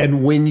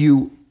 And when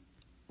you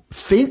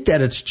think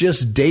that it's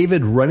just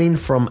David running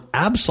from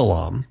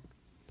Absalom,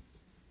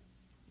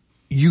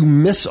 you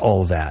miss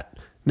all that.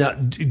 Now,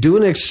 do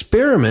an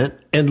experiment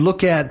and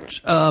look at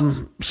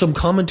some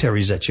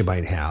commentaries that you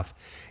might have.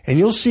 And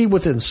you'll see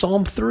within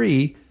Psalm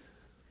 3,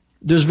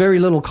 there's very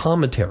little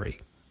commentary.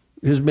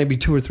 There's maybe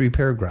 2 or 3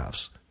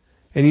 paragraphs.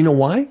 And you know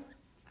why?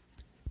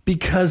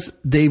 Because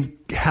they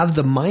have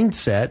the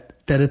mindset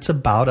that it's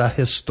about a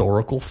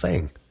historical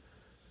thing.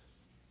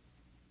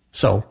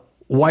 So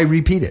why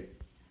repeat it?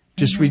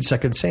 Just read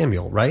 2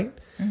 Samuel, right?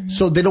 Mm-hmm.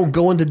 So they don't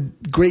go into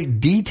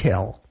great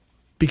detail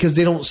because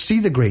they don't see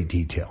the great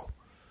detail.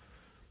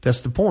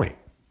 That's the point.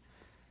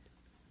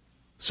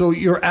 So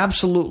you're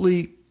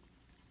absolutely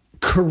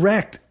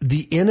correct.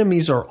 The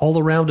enemies are all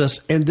around us.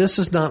 And this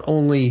is not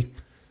only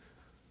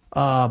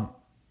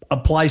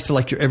applies to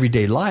like your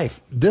everyday life.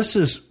 This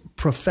is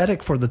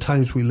prophetic for the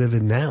times we live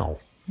in now.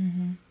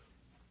 Mm-hmm.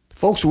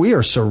 Folks, we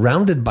are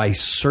surrounded by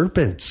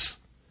serpents.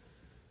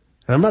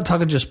 And I'm not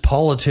talking just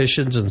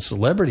politicians and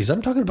celebrities.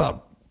 I'm talking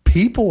about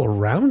people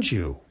around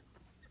you.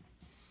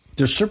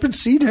 There's serpent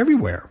seed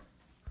everywhere.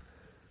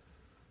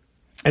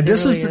 And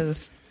this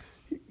is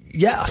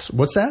yes.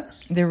 What's that?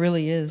 There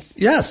really is.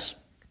 Yes.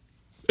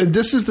 And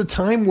this is the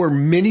time where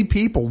many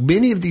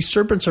of these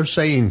serpents are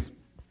saying,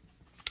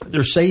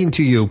 they're saying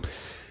to you,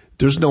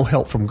 there's no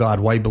help from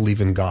God. Why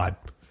believe in God?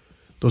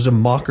 Those are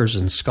mockers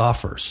and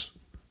scoffers,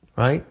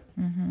 right?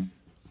 Mm-hmm.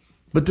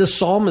 But this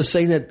psalm is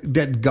saying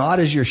that God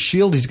is your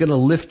shield. He's going to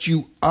lift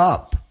you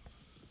up.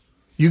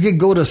 You can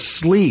go to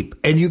sleep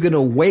and you can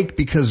awake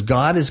because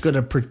God is going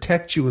to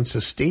protect you and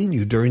sustain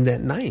you during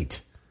that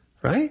night,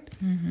 right?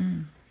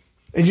 Mm-hmm.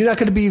 And you're not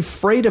going to be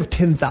afraid of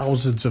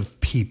 10,000s of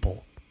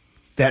people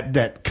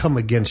that come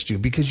against you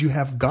because you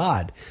have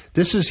God.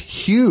 This is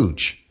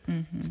huge.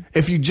 Mm-hmm.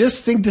 If you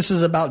just think this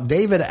is about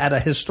David at a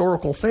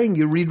historical thing,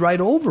 you read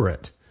right over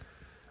it.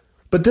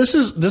 But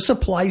this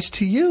applies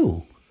to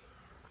you.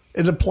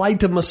 It applied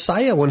to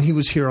Messiah when he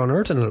was here on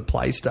earth, and it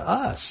applies to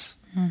us.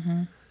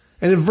 Mm-hmm.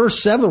 And in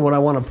verse 7, what I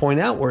want to point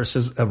out where it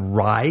says,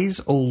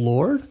 arise, O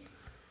Lord,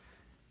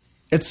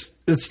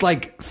 it's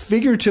like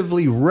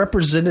figuratively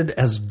represented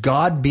as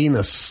God being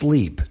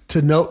asleep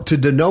to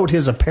denote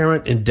his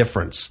apparent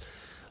indifference.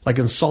 Like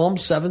in Psalm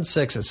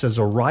 7:6, it says,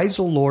 arise,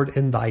 O Lord,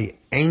 in thy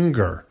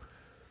anger.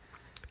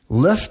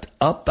 Lift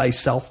up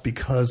thyself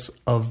because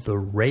of the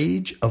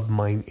rage of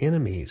mine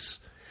enemies,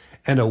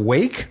 and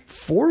awake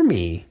for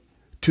me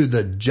to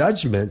the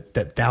judgment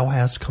that thou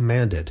hast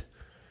commanded.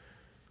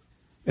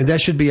 And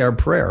that should be our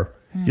prayer.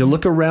 Mm-hmm. You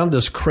look around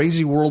this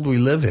crazy world we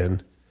live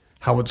in,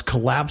 how it's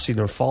collapsing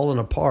and falling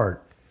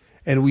apart,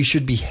 and we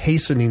should be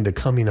hastening the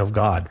coming of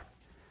God.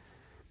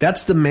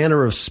 That's the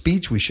manner of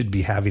speech we should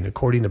be having,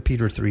 according to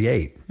Peter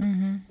 3:8.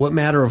 Mm-hmm. What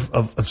manner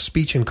of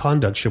speech and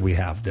conduct should we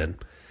have then?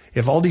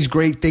 If all these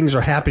great things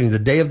are happening, the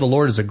day of the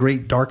Lord is a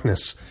great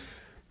darkness,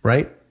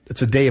 right?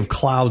 It's a day of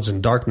clouds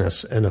and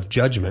darkness and of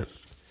judgment.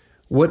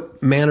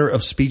 What manner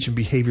of speech and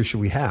behavior should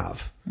we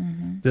have?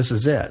 Mm-hmm. This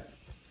is it.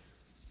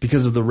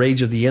 Because of the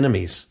rage of the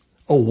enemies.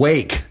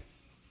 Awake,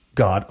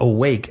 God,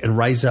 awake and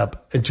rise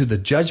up into the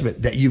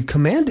judgment that you've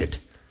commanded.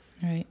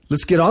 Right.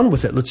 Let's get on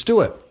with it. Let's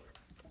do it.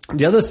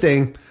 The other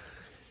thing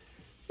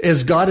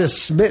is God has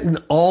smitten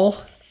all.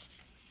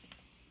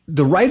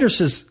 The writer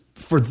says,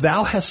 for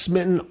thou hast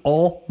smitten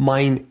all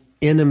mine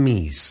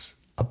enemies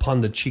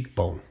upon the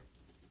cheekbone.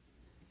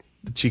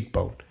 The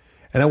cheekbone.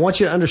 And I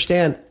want you to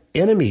understand,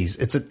 enemies,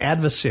 it's an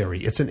adversary,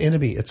 it's an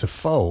enemy, it's a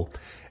foe.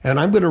 And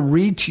I'm going to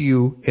read to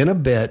you in a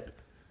bit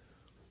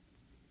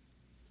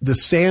the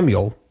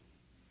Samuel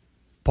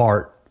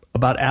part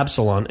about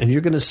Absalom, and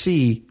you're going to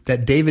see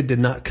that David did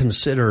not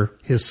consider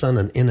his son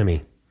an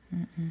enemy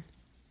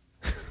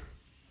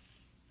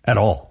at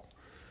all.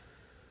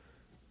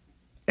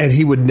 And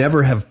he would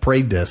never have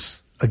prayed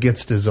this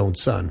against his own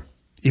son.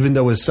 Even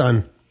though his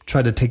son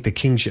tried to take the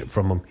kingship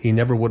from him, he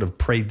never would have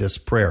prayed this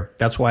prayer.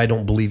 That's why I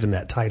don't believe in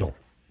that title.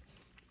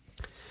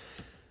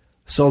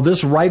 So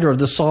this writer of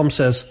this psalm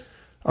says,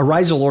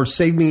 arise, O Lord,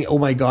 save me, O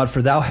my God,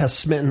 for thou hast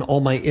smitten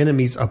all my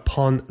enemies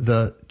upon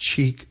the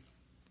cheekbone.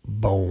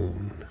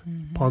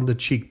 Mm-hmm. Upon the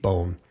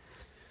cheekbone.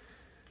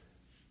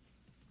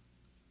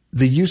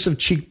 The use of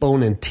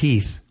cheekbone and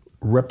teeth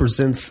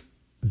represents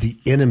the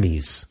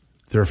enemies.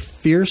 They're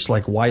fierce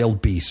like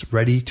wild beasts,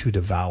 ready to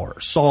devour.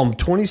 Psalm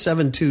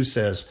 27:2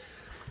 says,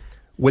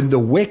 when the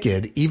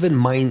wicked, even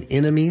mine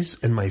enemies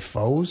and my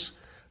foes,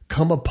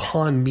 come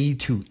upon me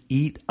to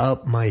eat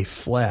up my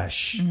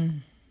flesh,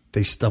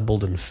 they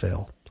stumbled and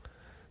fell.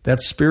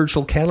 That's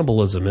spiritual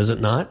cannibalism, is it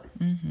not?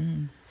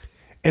 Mm-hmm.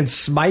 And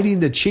smiting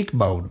the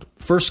cheekbone.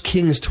 1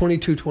 Kings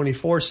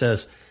 22:24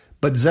 says,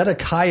 but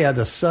Zedekiah,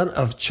 the son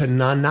of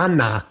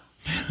Chenaanah,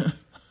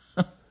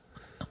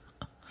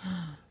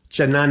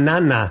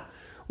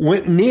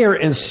 went near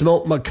and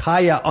smote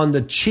Micaiah on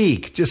the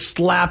cheek, just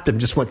slapped him,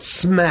 just went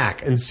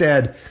smack, and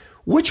said,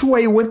 Which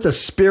way went the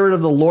Spirit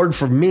of the Lord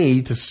from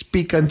me to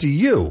speak unto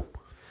you?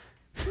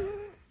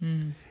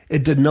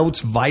 It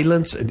denotes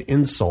violence and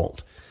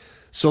insult.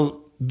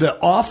 So the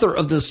author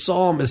of this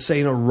psalm is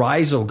saying,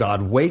 arise, O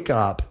God, wake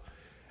up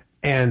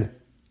and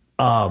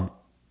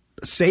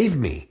save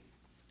me.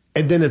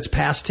 And then it's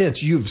past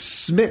tense. You've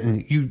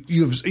smitten.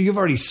 You've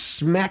already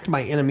smacked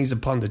my enemies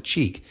upon the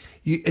cheek.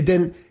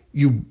 Then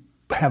you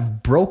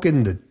have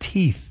broken the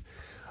teeth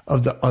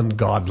of the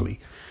ungodly.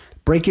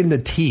 Breaking the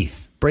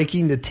teeth.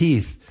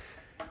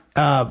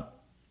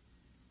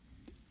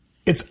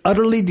 It's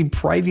utterly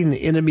depriving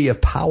the enemy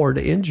of power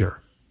to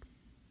injure.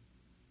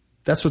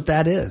 That's what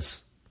that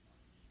is.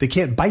 They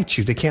can't bite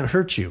you. They can't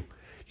hurt you.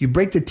 You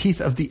break the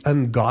teeth of the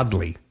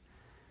ungodly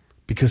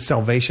because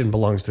salvation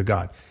belongs to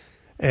God.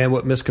 And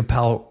what Ms.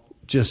 Capel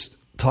just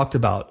talked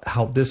about,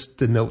 how this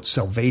denotes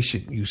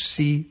salvation. You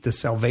see the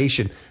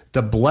salvation.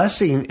 The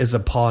blessing is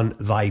upon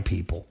thy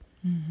people,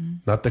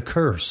 not the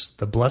curse.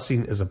 The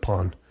blessing is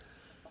upon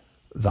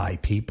thy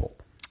people.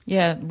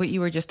 Yeah, what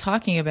you were just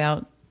talking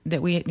about,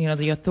 that we,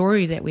 the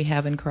authority that we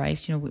have in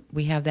Christ,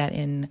 we have that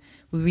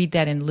we read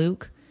that in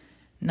Luke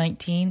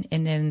 19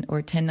 and then,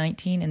 or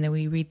 10:19, and then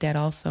we read that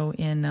also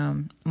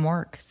in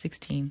Mark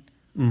 16.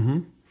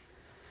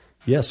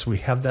 Yes, we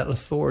have that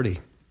authority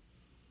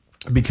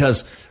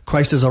because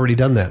Christ has already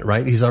done that,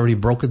 right? He's already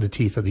broken the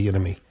teeth of the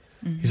enemy.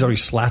 He's already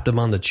slapped him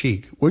on the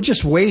cheek. We're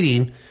just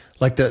waiting,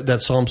 like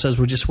that psalm says,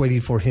 we're just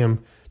waiting for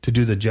him to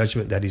do the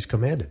judgment that he's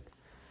commanded.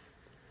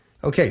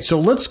 Okay, so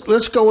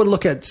let's go and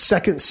look at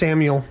 2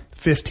 Samuel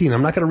 15.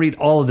 I'm not going to read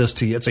all of this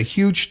to you. It's a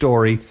huge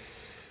story.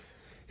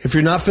 If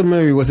you're not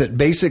familiar with it,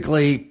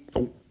 basically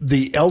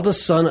the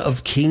eldest son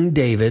of King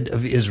David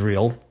of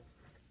Israel,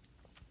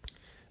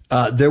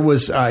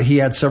 he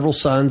had several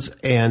sons,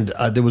 and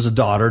there was a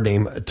daughter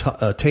named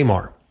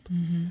Tamar.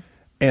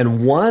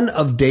 And one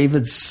of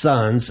David's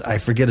sons, I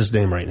forget his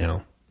name right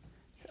now,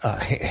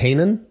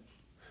 Hanan.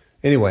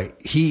 Anyway,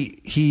 he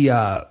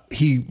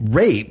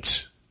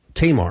raped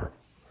Tamar.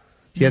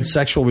 He had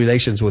sexual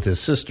relations with his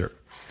sister.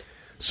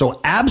 So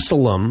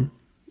Absalom,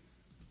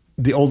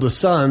 the oldest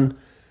son,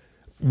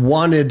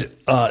 wanted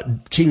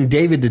King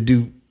David to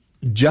do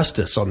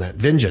justice on that,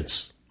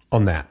 vengeance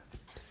on that.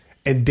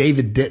 And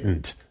David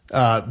didn't.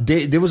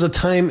 There was a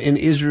time in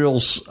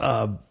Israel's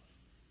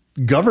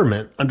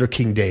government under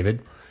King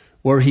David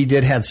where he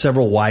had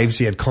several wives,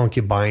 he had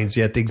concubines,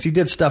 he had things. He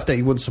did stuff that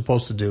he wasn't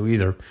supposed to do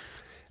either.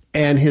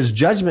 And his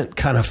judgment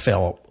kind of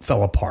fell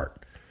apart.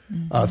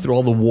 Through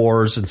all the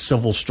wars and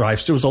civil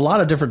strifes. There was a lot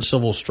of different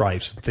civil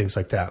strifes and things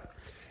like that.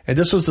 And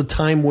this was a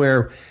time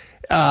where,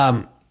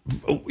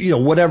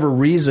 whatever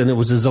reason, it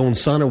was his own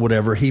son or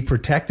whatever, he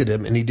protected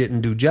him and he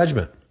didn't do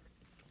judgment.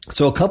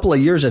 So a couple of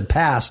years had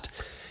passed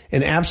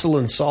and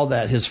Absalom saw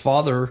that his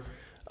father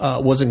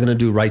wasn't going to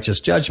do righteous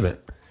judgment.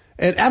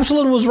 And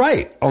Absalom was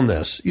right on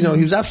this. He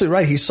was absolutely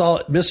right. He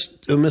saw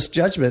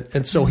misjudgment.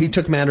 And so he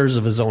took matters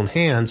of his own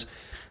hands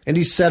and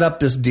he set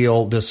up this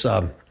deal, this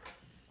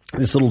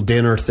little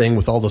dinner thing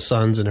with all the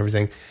sons and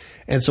everything.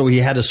 And so he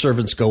had his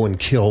servants go and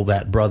kill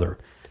that brother.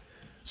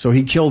 So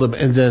he killed him.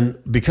 And then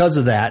because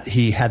of that,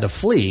 he had to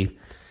flee.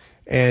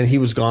 And he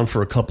was gone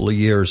for a couple of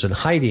years in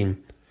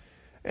hiding.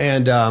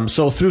 And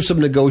so through some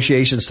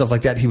negotiations, stuff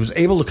like that, he was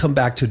able to come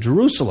back to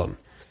Jerusalem.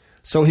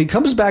 So he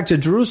comes back to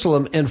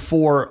Jerusalem. And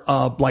for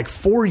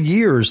 4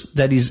 years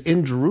that he's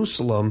in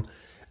Jerusalem,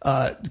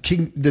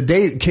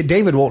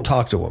 David won't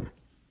talk to him.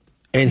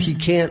 And he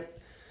can't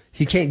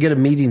get a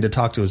meeting to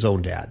talk to his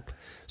own dad.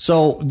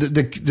 So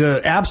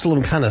the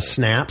Absalom kind of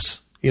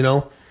snaps,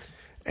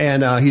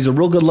 and he's a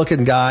real good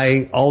looking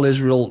guy. All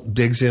Israel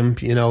digs him.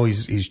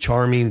 He's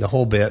charming, the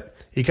whole bit.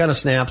 He kind of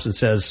snaps and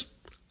says,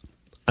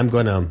 I'm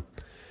going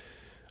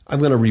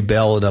to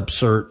rebel and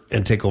assert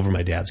and take over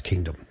my dad's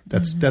kingdom.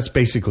 That's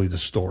basically the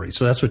story.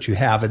 So that's what you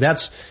have. And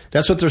that's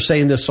what they're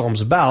saying this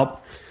psalm's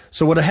about.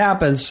 So what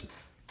happens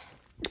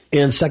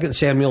in 2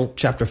 Samuel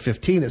chapter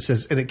 15, it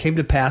says, and it came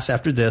to pass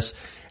after this,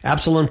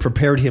 Absalom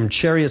prepared him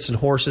chariots and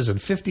horses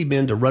and 50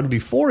 men to run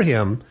before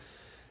him.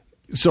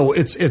 So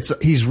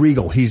he's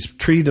regal. He's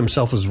treated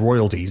himself as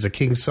royalty. He's a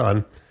king's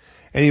son.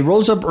 And he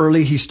rose up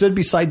early. He stood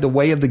beside the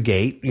way of the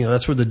gate.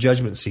 That's where the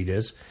judgment seat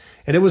is.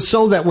 And it was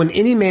so that when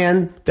any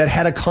man that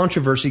had a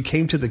controversy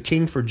came to the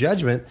king for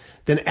judgment,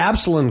 then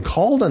Absalom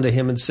called unto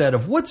him and said,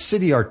 of what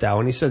city art thou?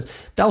 And he said,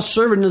 thou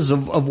servant is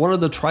of one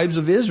of the tribes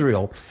of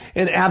Israel.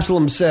 And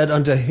Absalom said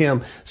unto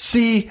him,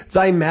 see,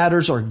 thy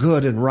matters are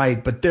good and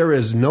right, but there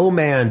is no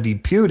man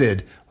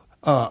deputed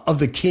of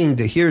the king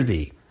to hear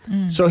thee.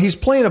 So he's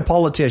playing a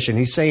politician.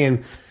 He's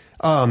saying,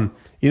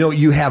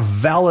 you have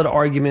valid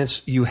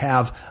arguments, you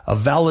have a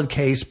valid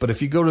case, but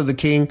if you go to the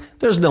king,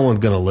 there's no one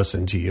going to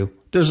listen to you.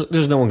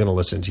 There's no one going to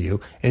listen to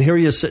you. And here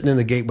he is sitting in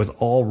the gate with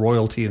all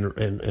royalty and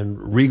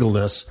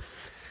regalness.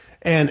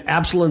 And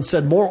Absalom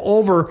said,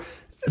 moreover,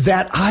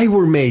 that I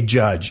were made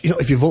judge.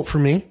 If you vote for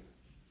me,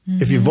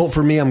 if you vote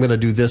for me, I'm going to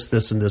do this,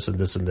 this, and this, and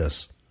this, and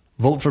this.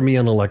 Vote for me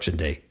on election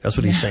day. That's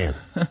what he's saying.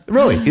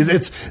 Really,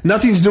 it's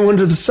nothing's new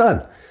under the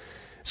sun.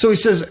 So he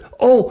says,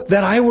 oh,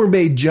 that I were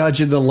made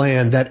judge in the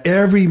land, that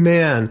every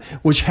man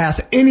which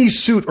hath any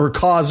suit or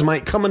cause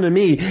might come unto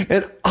me,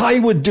 and I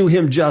would do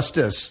him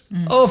justice.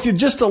 Oh, if you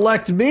just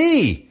elect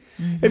me.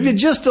 If you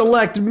just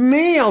elect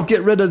me, I'll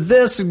get rid of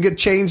this and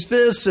change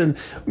this. And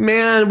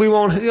man, we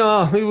won't,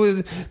 we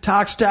would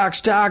tax.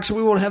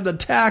 We won't have the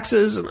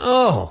taxes. And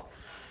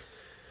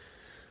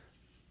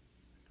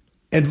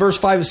And verse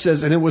 5 it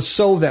says, and it was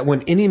so that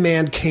when any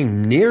man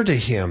came near to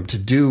him to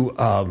do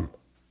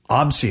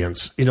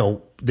obeisance,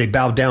 they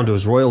bowed down to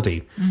his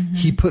royalty.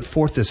 He put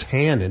forth his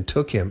hand and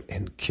took him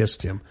and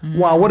kissed him.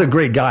 Wow, what a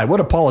great guy. What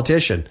a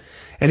politician.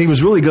 And he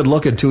was really good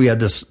looking too. He had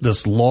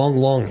this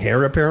long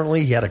hair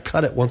apparently. He had to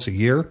cut it once a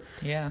year.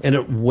 Yeah. And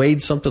it weighed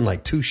something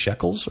like 2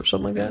 shekels or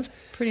something like that.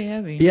 Pretty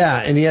heavy. Yeah,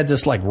 and he had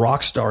this like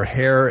rock star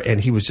hair,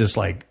 and he was just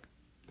like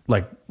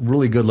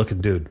really good looking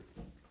dude.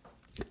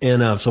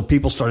 And so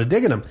people started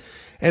digging him.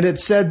 And it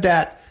said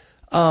that,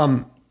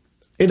 and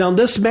on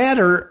this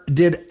matter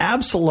did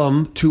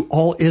Absalom to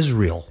all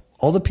Israel,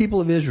 all the people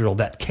of Israel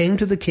that came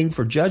to the king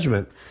for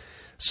judgment.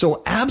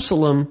 So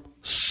Absalom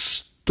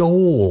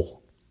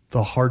stole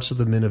the hearts of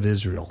the men of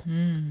Israel.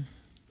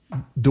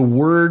 The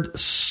word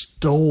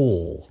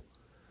stole.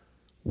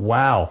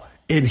 Wow.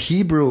 In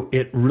Hebrew,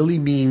 it really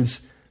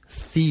means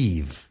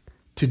thieve,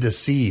 to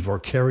deceive or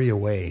carry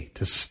away,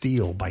 to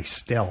steal by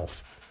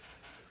stealth.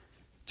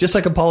 Just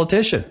like a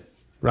politician,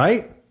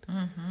 right?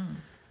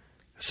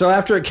 So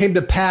after it came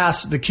to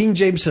pass, the King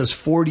James says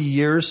 40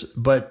 years,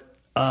 but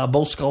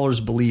most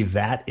scholars believe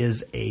that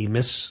is a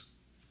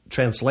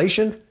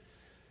mistranslation.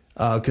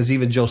 Because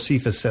even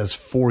Josephus says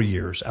 4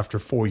 years, after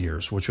 4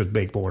 years, which would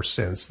make more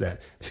sense that,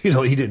 he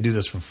didn't do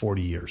this for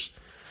 40 years.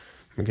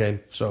 Okay,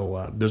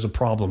 so there's a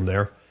problem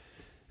there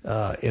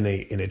in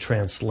a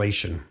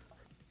translation.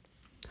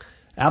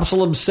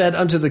 Absalom said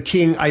unto the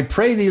king, I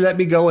pray thee, let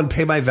me go and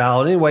pay my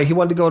vow. And anyway, he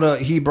wanted to go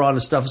to Hebron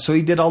and stuff, so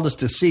he did all this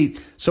deceit.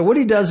 So what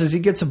he does is he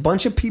gets a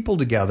bunch of people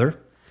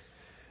together,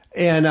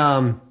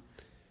 and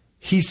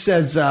he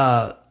says,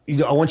 I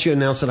want you to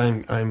announce that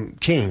I'm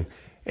king.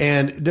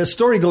 And the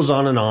story goes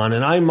on, and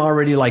I'm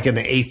already like in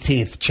the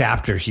 18th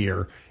chapter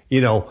here,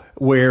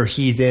 where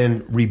he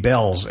then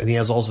rebels, and he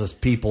has all this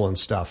people and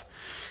stuff.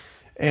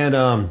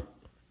 And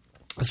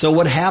so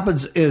what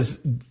happens is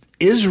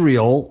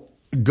Israel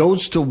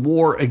goes to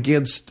war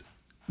against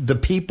the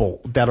people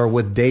that are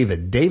with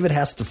David. David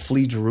has to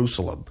flee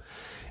Jerusalem,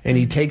 and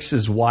he takes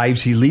his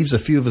wives. He leaves a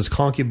few of his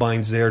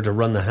concubines there to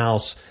run the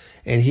house,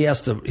 and he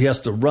has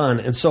to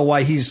run. And so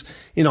while he's,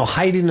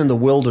 hiding in the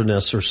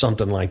wilderness or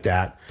something like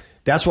that,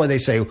 that's why they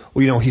say,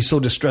 well, he's so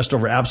distressed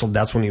over Absalom.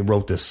 That's when he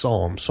wrote this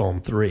Psalm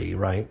 3,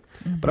 right?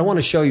 But I want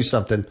to show you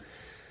something.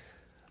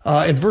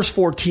 In verse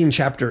 14,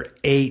 chapter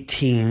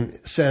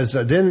 18 says,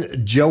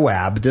 then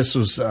Joab, this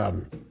was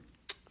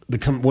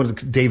one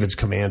of David's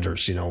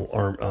commanders,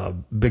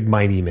 big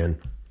mighty men.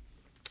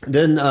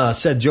 Then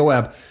said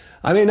Joab,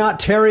 I may not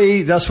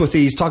tarry thus with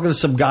thee. He's talking to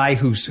some guy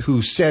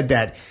who said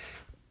that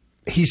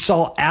he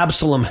saw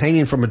Absalom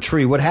hanging from a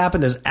tree. What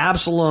happened is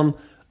Absalom,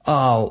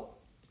 a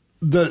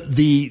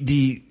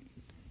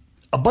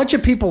bunch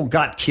of people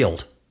got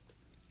killed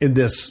in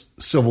this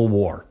civil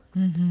war.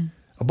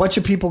 A bunch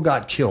of people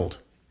got killed.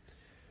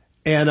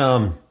 And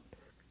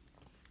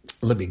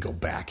let me go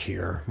back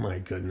here. My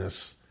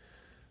goodness.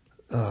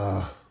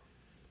 Okay,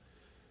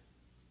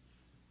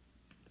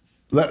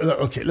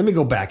 let me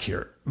go back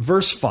here.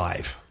 Verse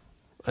 5.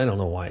 I don't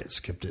know why it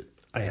skipped it.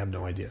 I have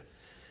no idea.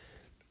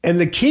 And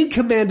the king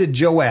commanded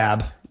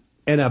Joab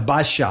and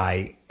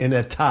Abishai and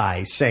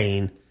Ittai,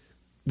 saying,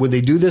 when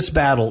they do this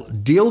battle,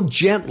 deal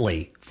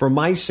gently for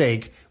my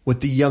sake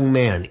with the young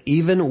man,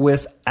 even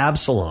with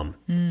Absalom.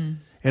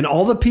 And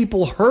all the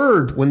people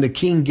heard when the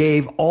king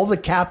gave all the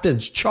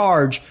captains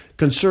charge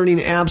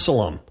concerning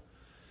Absalom.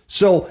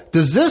 So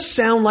does this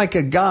sound like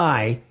a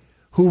guy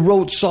who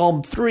wrote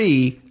Psalm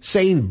 3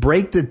 saying,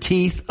 break the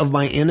teeth of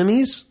my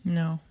enemies?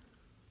 No.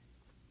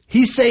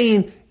 He's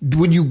saying,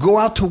 when you go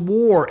out to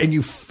war and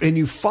you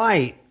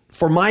fight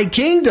for my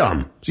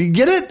kingdom. So you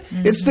get it?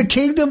 It's the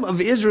kingdom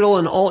of Israel,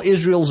 and all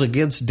Israel's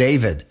against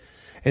David.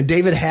 And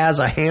David has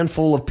a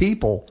handful of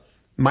people,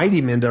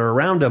 mighty men that are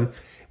around him.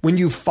 When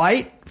you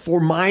fight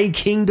for my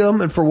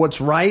kingdom and for what's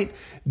right,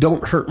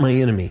 don't hurt my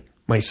enemy,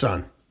 my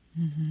son.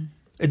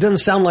 It doesn't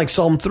sound like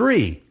Psalm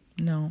 3.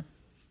 No.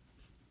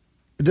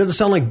 It doesn't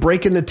sound like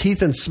breaking the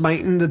teeth and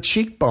smiting the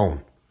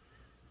cheekbone.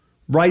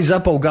 Rise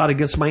up, O God,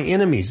 against my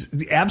enemies.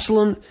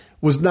 Absalom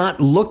was not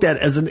looked at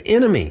as an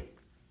enemy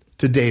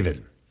to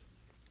David.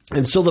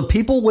 And so the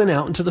people went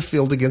out into the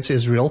field against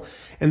Israel,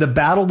 and the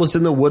battle was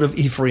in the wood of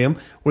Ephraim,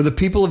 where the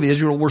people of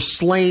Israel were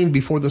slain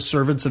before the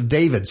servants of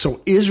David.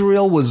 So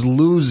Israel was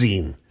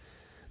losing.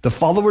 The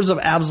followers of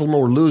Absalom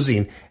were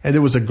losing, and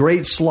there was a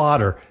great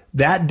slaughter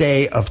that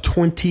day of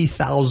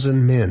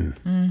 20,000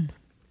 men.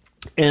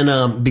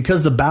 And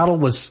because the battle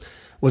was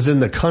in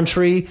the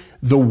country,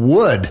 the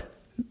wood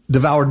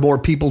devoured more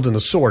people than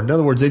the sword. In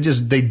other words,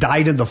 they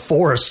died in the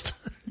forest,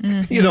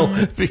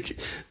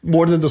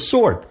 more than the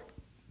sword.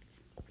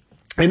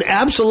 And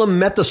Absalom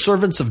met the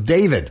servants of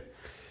David.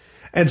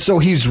 And so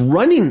he's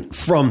running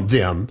from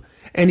them,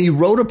 and he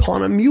rode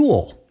upon a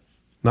mule,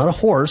 not a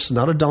horse,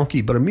 not a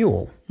donkey, but a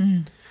mule.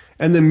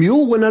 And the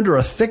mule went under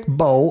a thick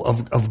bough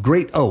of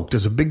great oak.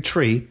 There's a big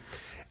tree.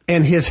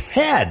 And his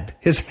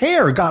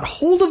hair got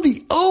hold of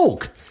the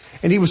oak.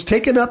 And he was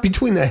taken up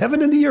between the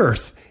heaven and the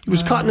earth. He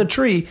was caught in a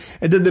tree.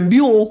 And then the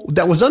mule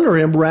that was under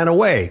him ran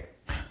away.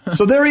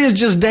 So there he is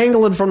just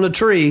dangling from the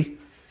tree.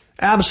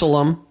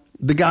 Absalom,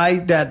 the guy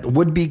that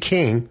would be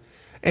king.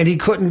 And he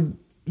couldn't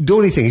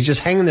do anything. He's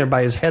just hanging there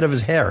by his head of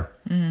his hair.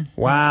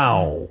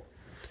 Wow.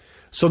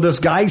 So this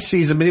guy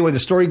sees him. Anyway, the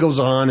story goes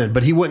on,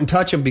 but he wouldn't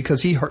touch him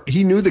because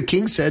he knew the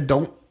king said,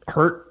 don't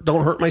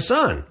hurt my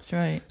son. That's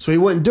right. So he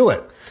wouldn't do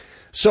it.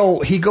 So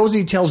he goes,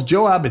 he tells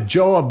Joab, and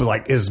Joab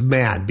is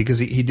mad because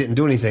he didn't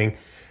do anything.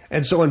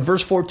 And so in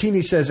verse 14,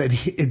 he says,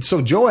 and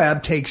so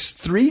Joab takes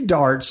 3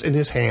 darts in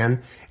his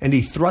hand and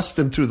he thrusts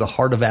them through the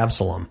heart of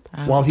Absalom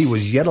while he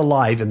was yet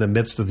alive in the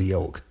midst of the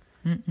oak.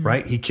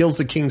 Right? He kills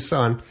the king's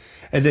son.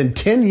 And then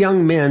 10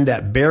 young men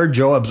that bear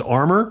Joab's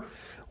armor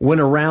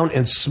went around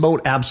and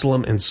smote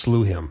Absalom and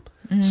slew him.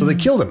 So they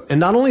killed him. And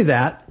not only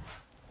that,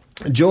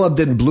 Joab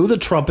then blew the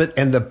trumpet,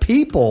 and the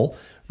people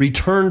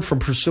returned from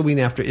pursuing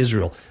after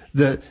Israel.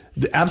 The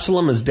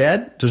Absalom is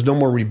dead. There's no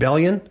more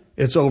rebellion.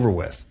 It's over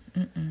with.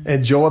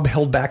 And Joab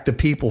held back the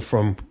people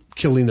from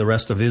killing the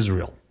rest of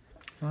Israel.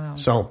 Wow.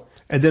 So,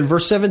 and then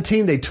verse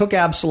 17, they took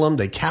Absalom,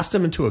 they cast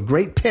him into a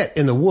great pit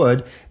in the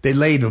wood. They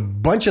laid a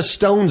bunch of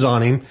stones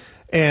on him.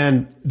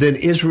 And then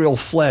Israel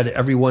fled,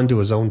 everyone to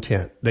his own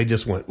tent. They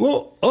just went,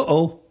 whoa,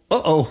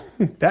 uh-oh.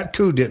 That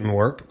coup didn't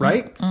work,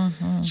 right?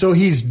 So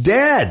he's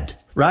dead,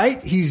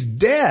 right? He's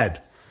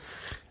dead.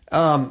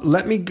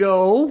 Let me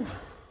go.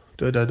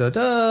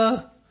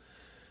 Let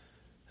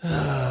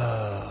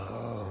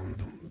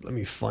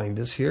me find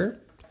this here.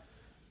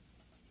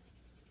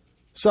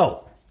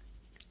 So,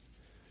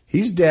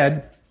 he's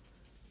dead.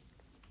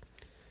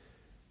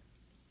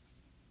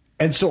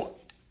 And so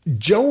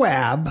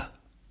Joab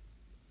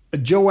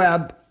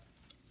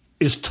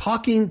is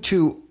talking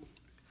to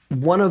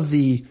one of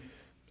the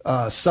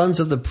sons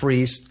of the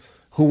priest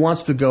who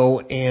wants to go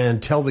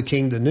and tell the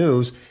king the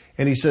news.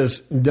 And he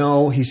says,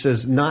 no, he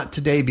says, not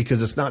today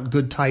because it's not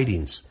good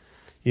tidings,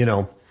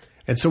 And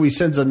so he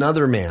sends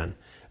another man.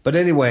 But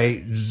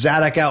anyway,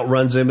 Zadok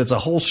outruns him. It's a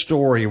whole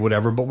story or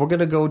whatever. But we're going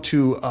to go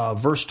to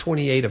verse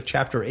 28 of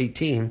chapter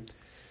 18.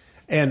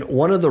 And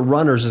one of the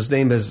runners, his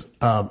name is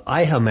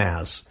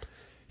Ahimaaz.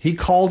 He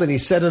called and he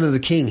said unto the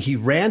king, he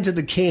ran to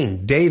the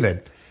king,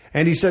 David,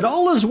 and he said,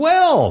 all is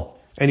well.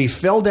 And he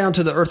fell down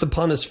to the earth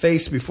upon his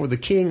face before the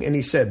king, and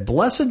he said,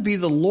 blessed be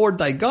the Lord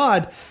thy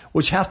God,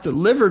 which hath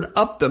delivered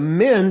up the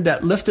men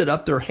that lifted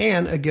up their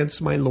hand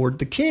against my lord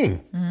the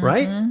king.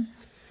 Right?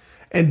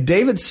 And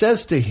David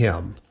says to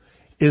him,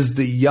 is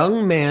the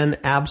young man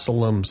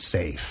Absalom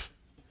safe?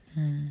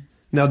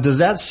 Now, does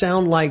that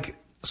sound like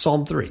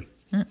Psalm 3?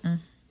 Do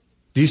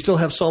you still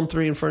have Psalm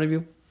 3 in front of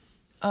you?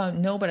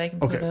 No, but I can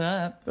put it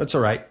up. That's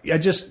all right. Yeah,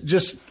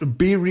 just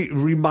be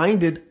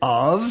reminded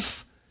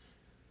of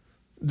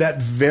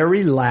that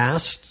very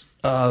last,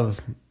 I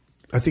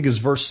think it's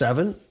verse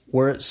 7,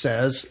 where it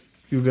says,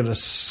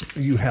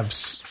 you have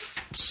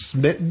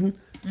smitten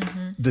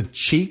the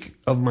cheek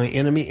of my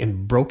enemy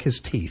and broke his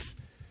teeth.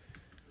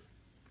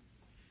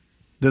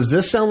 Does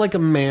this sound like a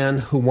man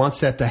who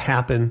wants that to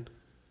happen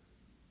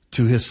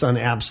to his son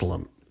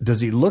Absalom? Does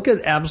he look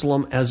at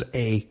Absalom as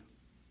a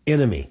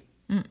enemy?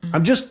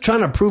 I'm just trying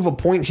to prove a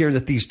point here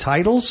that these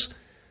titles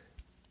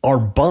are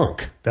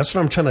bunk. That's what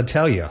I'm trying to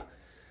tell you.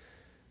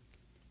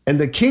 And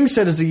the king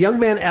said, is the young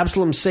man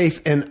Absalom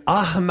safe? And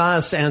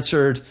Ahimaaz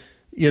answered,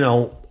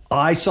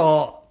 I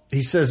saw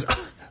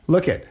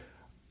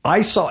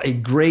a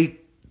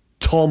great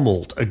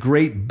tumult, a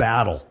great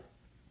battle.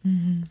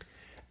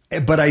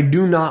 But I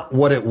knew not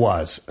what it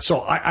was. So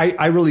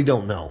I really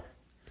don't know.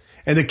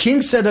 And the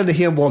king said unto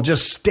him, well,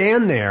 just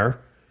stand there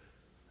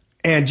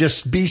and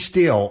just be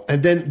still.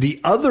 And then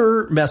the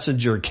other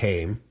messenger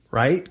came,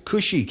 right?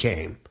 Cushi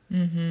came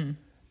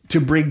to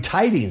bring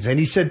tidings. And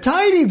he said,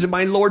 tidings,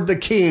 my lord the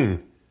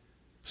king.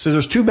 So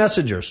there's 2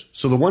 messengers.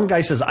 So the one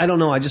guy says, I don't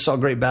know. I just saw a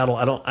great battle.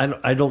 I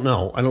don't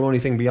know. I don't know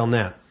anything beyond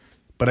that.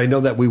 But I know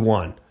that we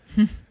won.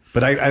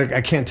 But I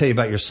can't tell you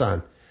about your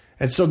son.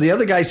 And so the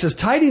other guy says,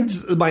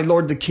 tidings, my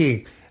lord the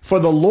king. For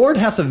the Lord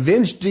hath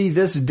avenged thee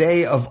this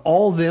day of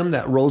all them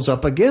that rose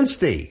up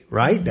against thee.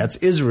 Right? That's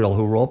Israel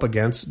who rose up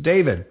against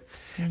David.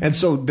 And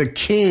so the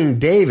king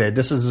David,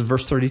 this is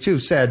verse 32,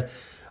 said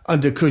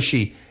unto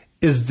Cushi,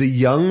 is the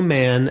young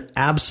man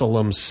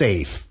Absalom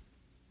safe?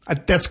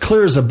 That's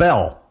clear as a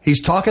bell.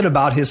 He's talking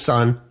about his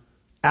son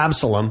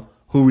Absalom,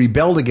 who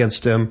rebelled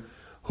against him,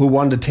 who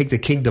wanted to take the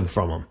kingdom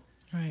from him,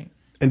 right,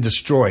 and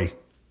destroy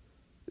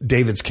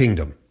David's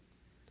kingdom.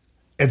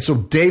 And so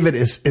David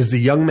is the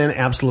young man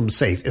Absalom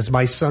safe? Is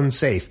my son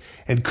safe?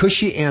 And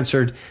Cushi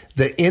answered,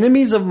 the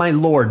enemies of my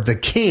lord, the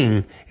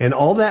king, and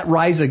all that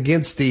rise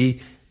against thee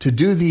to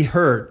do thee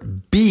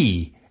hurt,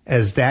 be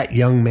as that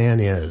young man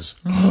is.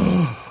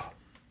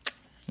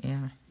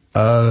 Yeah.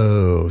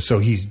 Oh, so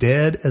he's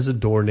dead as a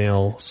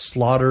doornail,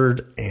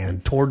 slaughtered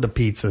and torn to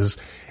pieces,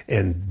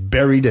 and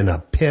buried in a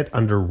pit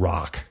under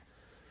rock.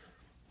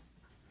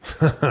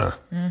 And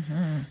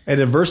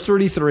in verse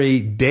 33,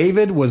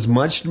 David was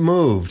much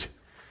moved,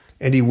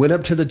 and he went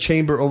up to the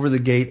chamber over the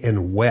gate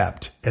and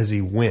wept as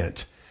he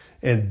went.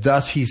 And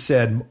thus he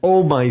said,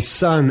 "Oh, my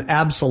son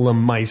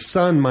Absalom, my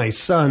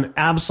son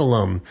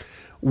Absalom,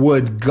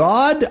 would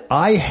God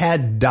I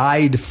had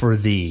died for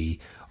thee.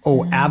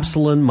 Oh,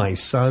 Absalom, my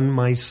son,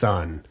 my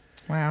son."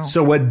 Wow.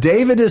 So what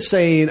David is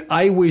saying,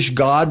 I wish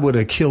God would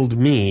have killed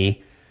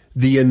me,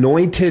 the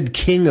anointed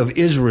king of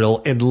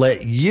Israel, and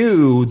let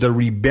you, the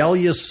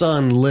rebellious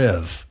son,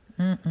 live.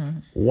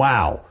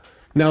 Wow.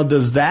 Now,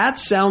 does that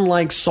sound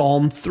like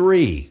Psalm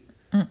 3?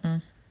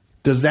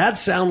 Does that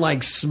sound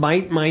like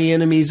smite my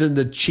enemies in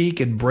the cheek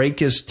and break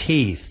his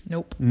teeth?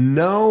 Nope.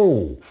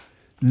 No.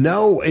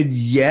 And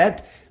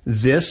yet,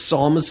 this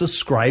psalm is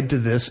ascribed to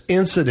this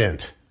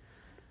incident.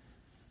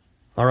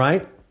 All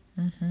right?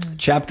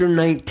 Chapter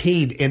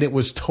 19, and it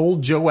was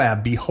told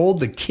Joab, "Behold,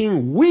 the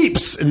king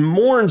weeps and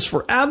mourns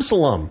for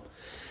Absalom."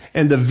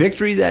 And the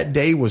victory that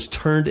day was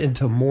turned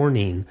into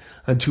mourning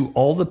unto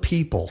all the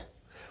people.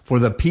 For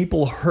the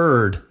people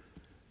heard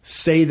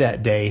say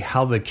that day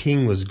how the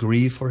king was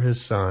grieved for his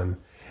son.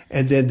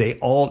 And then they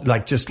all,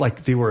 just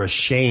like they were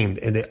ashamed,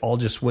 and they all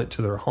just went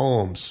to their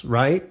homes,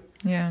 right?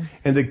 Yeah.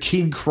 And the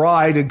king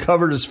cried and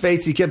covered his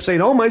face. He kept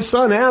saying, "Oh, my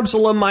son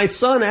Absalom, my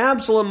son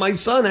Absalom, my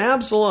son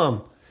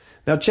Absalom."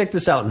 Now check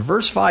this out. In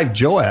verse 5,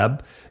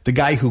 Joab, the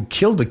guy who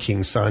killed the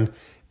king's son,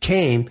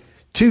 came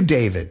to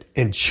David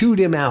and chewed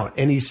him out.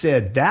 And he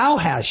said, "Thou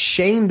hast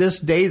shamed this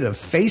day the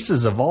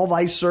faces of all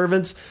thy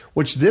servants,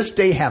 which this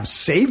day have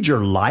saved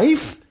your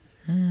life,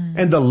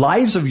 and the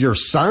lives of your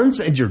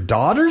sons and your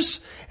daughters,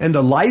 and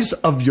the lives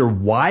of your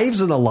wives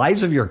and the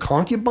lives of your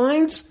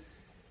concubines,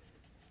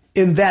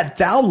 in that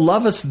thou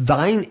lovest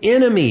thine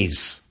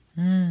enemies."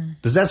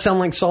 Does that sound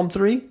like Psalm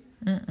 3?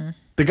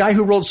 The guy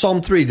who wrote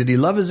Psalm 3, did he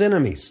love his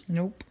enemies?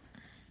 Nope.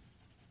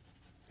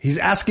 He's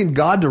asking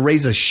God to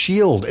raise a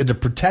shield and to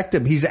protect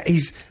him.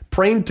 He's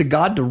praying to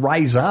God to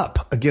rise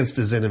up against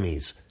his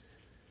enemies.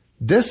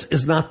 This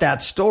is not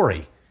that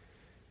story.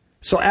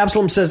 So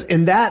Absalom says,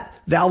 "In that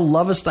thou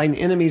lovest thine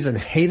enemies and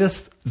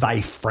hateth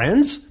thy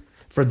friends?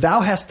 For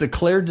thou hast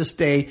declared this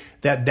day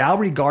that thou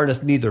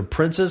regardest neither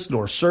princes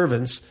nor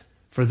servants.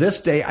 For this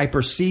day I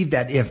perceive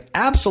that if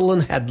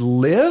Absalom had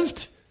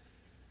lived,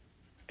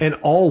 and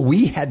all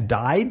we had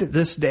died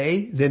this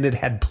day, then it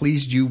had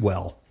pleased you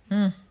well."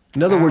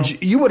 In other words,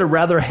 you would have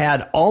rather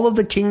had all of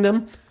the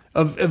kingdom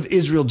of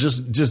Israel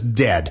just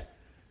dead,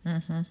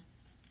 and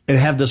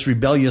have this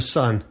rebellious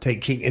son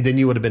take king, and then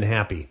you would have been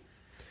happy.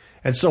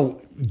 And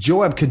so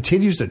Joab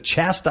continues to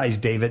chastise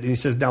David, and he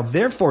says, "Now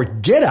therefore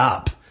get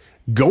up,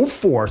 go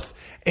forth,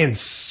 and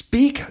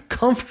speak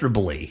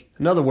comfortably."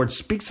 In other words,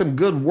 speak some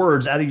good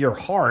words out of your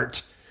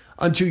heart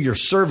unto your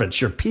servants,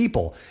 your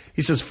people.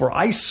 He says, "For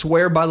I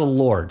swear by the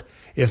Lord,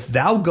 if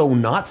thou go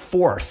not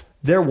forth,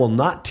 there will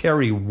not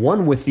tarry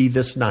one with thee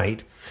this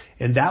night,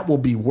 and that will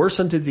be worse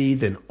unto thee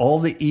than all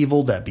the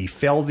evil that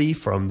befell thee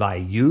from thy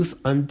youth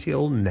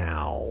until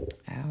now."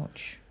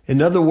 Ouch.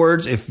 In other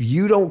words, if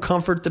you don't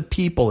comfort the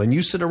people and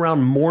you sit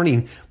around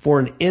mourning for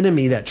an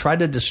enemy that tried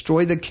to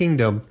destroy the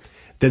kingdom,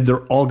 then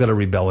they're all going to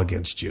rebel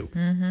against you.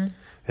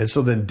 And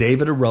so then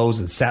David arose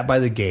and sat by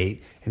the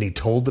gate, and he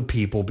told the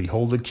people,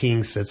 "Behold, the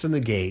king sits in the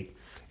gate."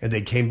 And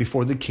they came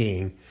before the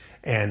king,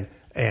 and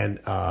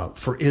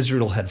for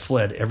Israel had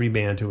fled every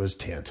man to his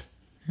tent.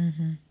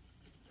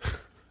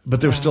 But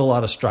there was still a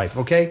lot of strife.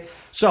 Okay,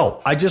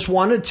 so I just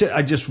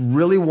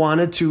really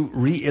wanted to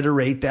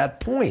reiterate that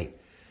point.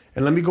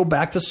 And let me go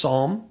back to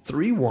Psalm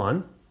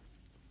 3:1.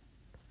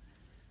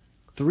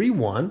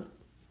 3:1.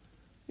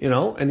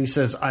 And he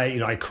says,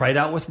 I cried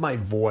out with my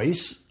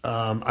voice.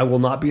 I will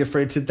not be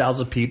afraid of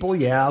 10,000 people.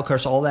 Yeah, of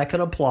course, all that can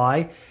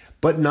apply.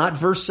 But not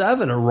verse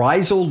 7.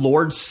 "Arise, O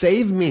Lord,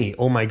 save me."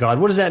 Oh my God,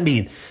 what does that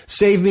mean?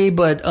 Save me,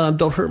 but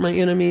don't hurt my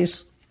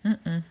enemies?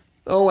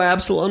 "Oh,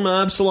 Absalom,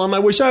 Absalom, I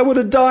wish I would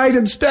have died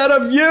instead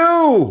of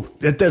you."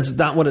 That's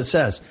not what it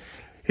says.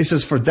 It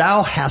says, "For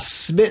thou hast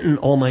smitten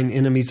all mine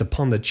enemies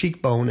upon the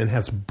cheekbone and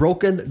hast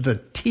broken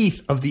the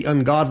teeth of the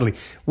ungodly."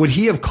 Would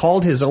he have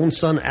called his own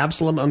son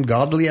Absalom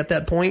ungodly at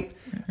that point?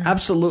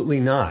 Absolutely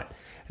not.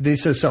 Then he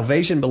says,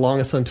 "Salvation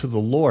belongeth unto the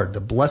Lord. The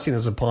blessing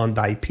is upon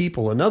thy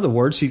people." In other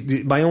words,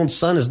 my own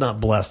son is not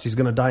blessed. He's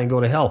going to die and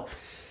go to hell.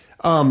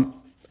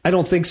 I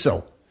don't think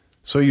so.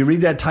 So you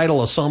read that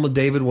title, A Psalm of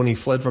David when he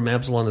fled from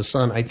Absalom his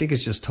son. I think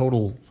it's just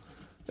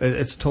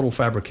it's total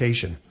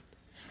fabrication.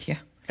 Yeah.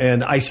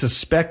 And I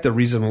suspect the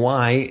reason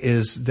why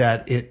is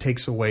that it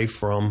takes away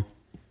from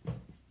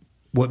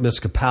what Ms.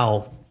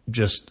 Kapow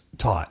just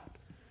taught.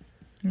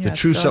 Yeah, The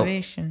true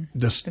salvation.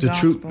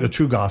 the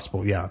true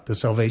gospel, yeah, the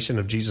salvation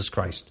of Jesus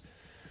Christ.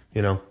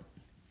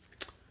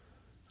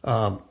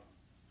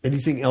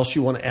 Anything else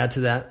you want to add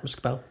to that, Ms.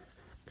 Kapow?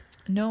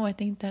 No, I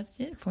think that's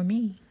it for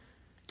me.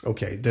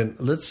 Okay, then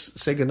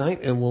let's say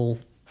goodnight, and we'll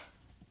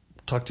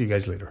talk to you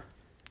guys later.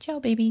 Ciao,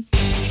 babies.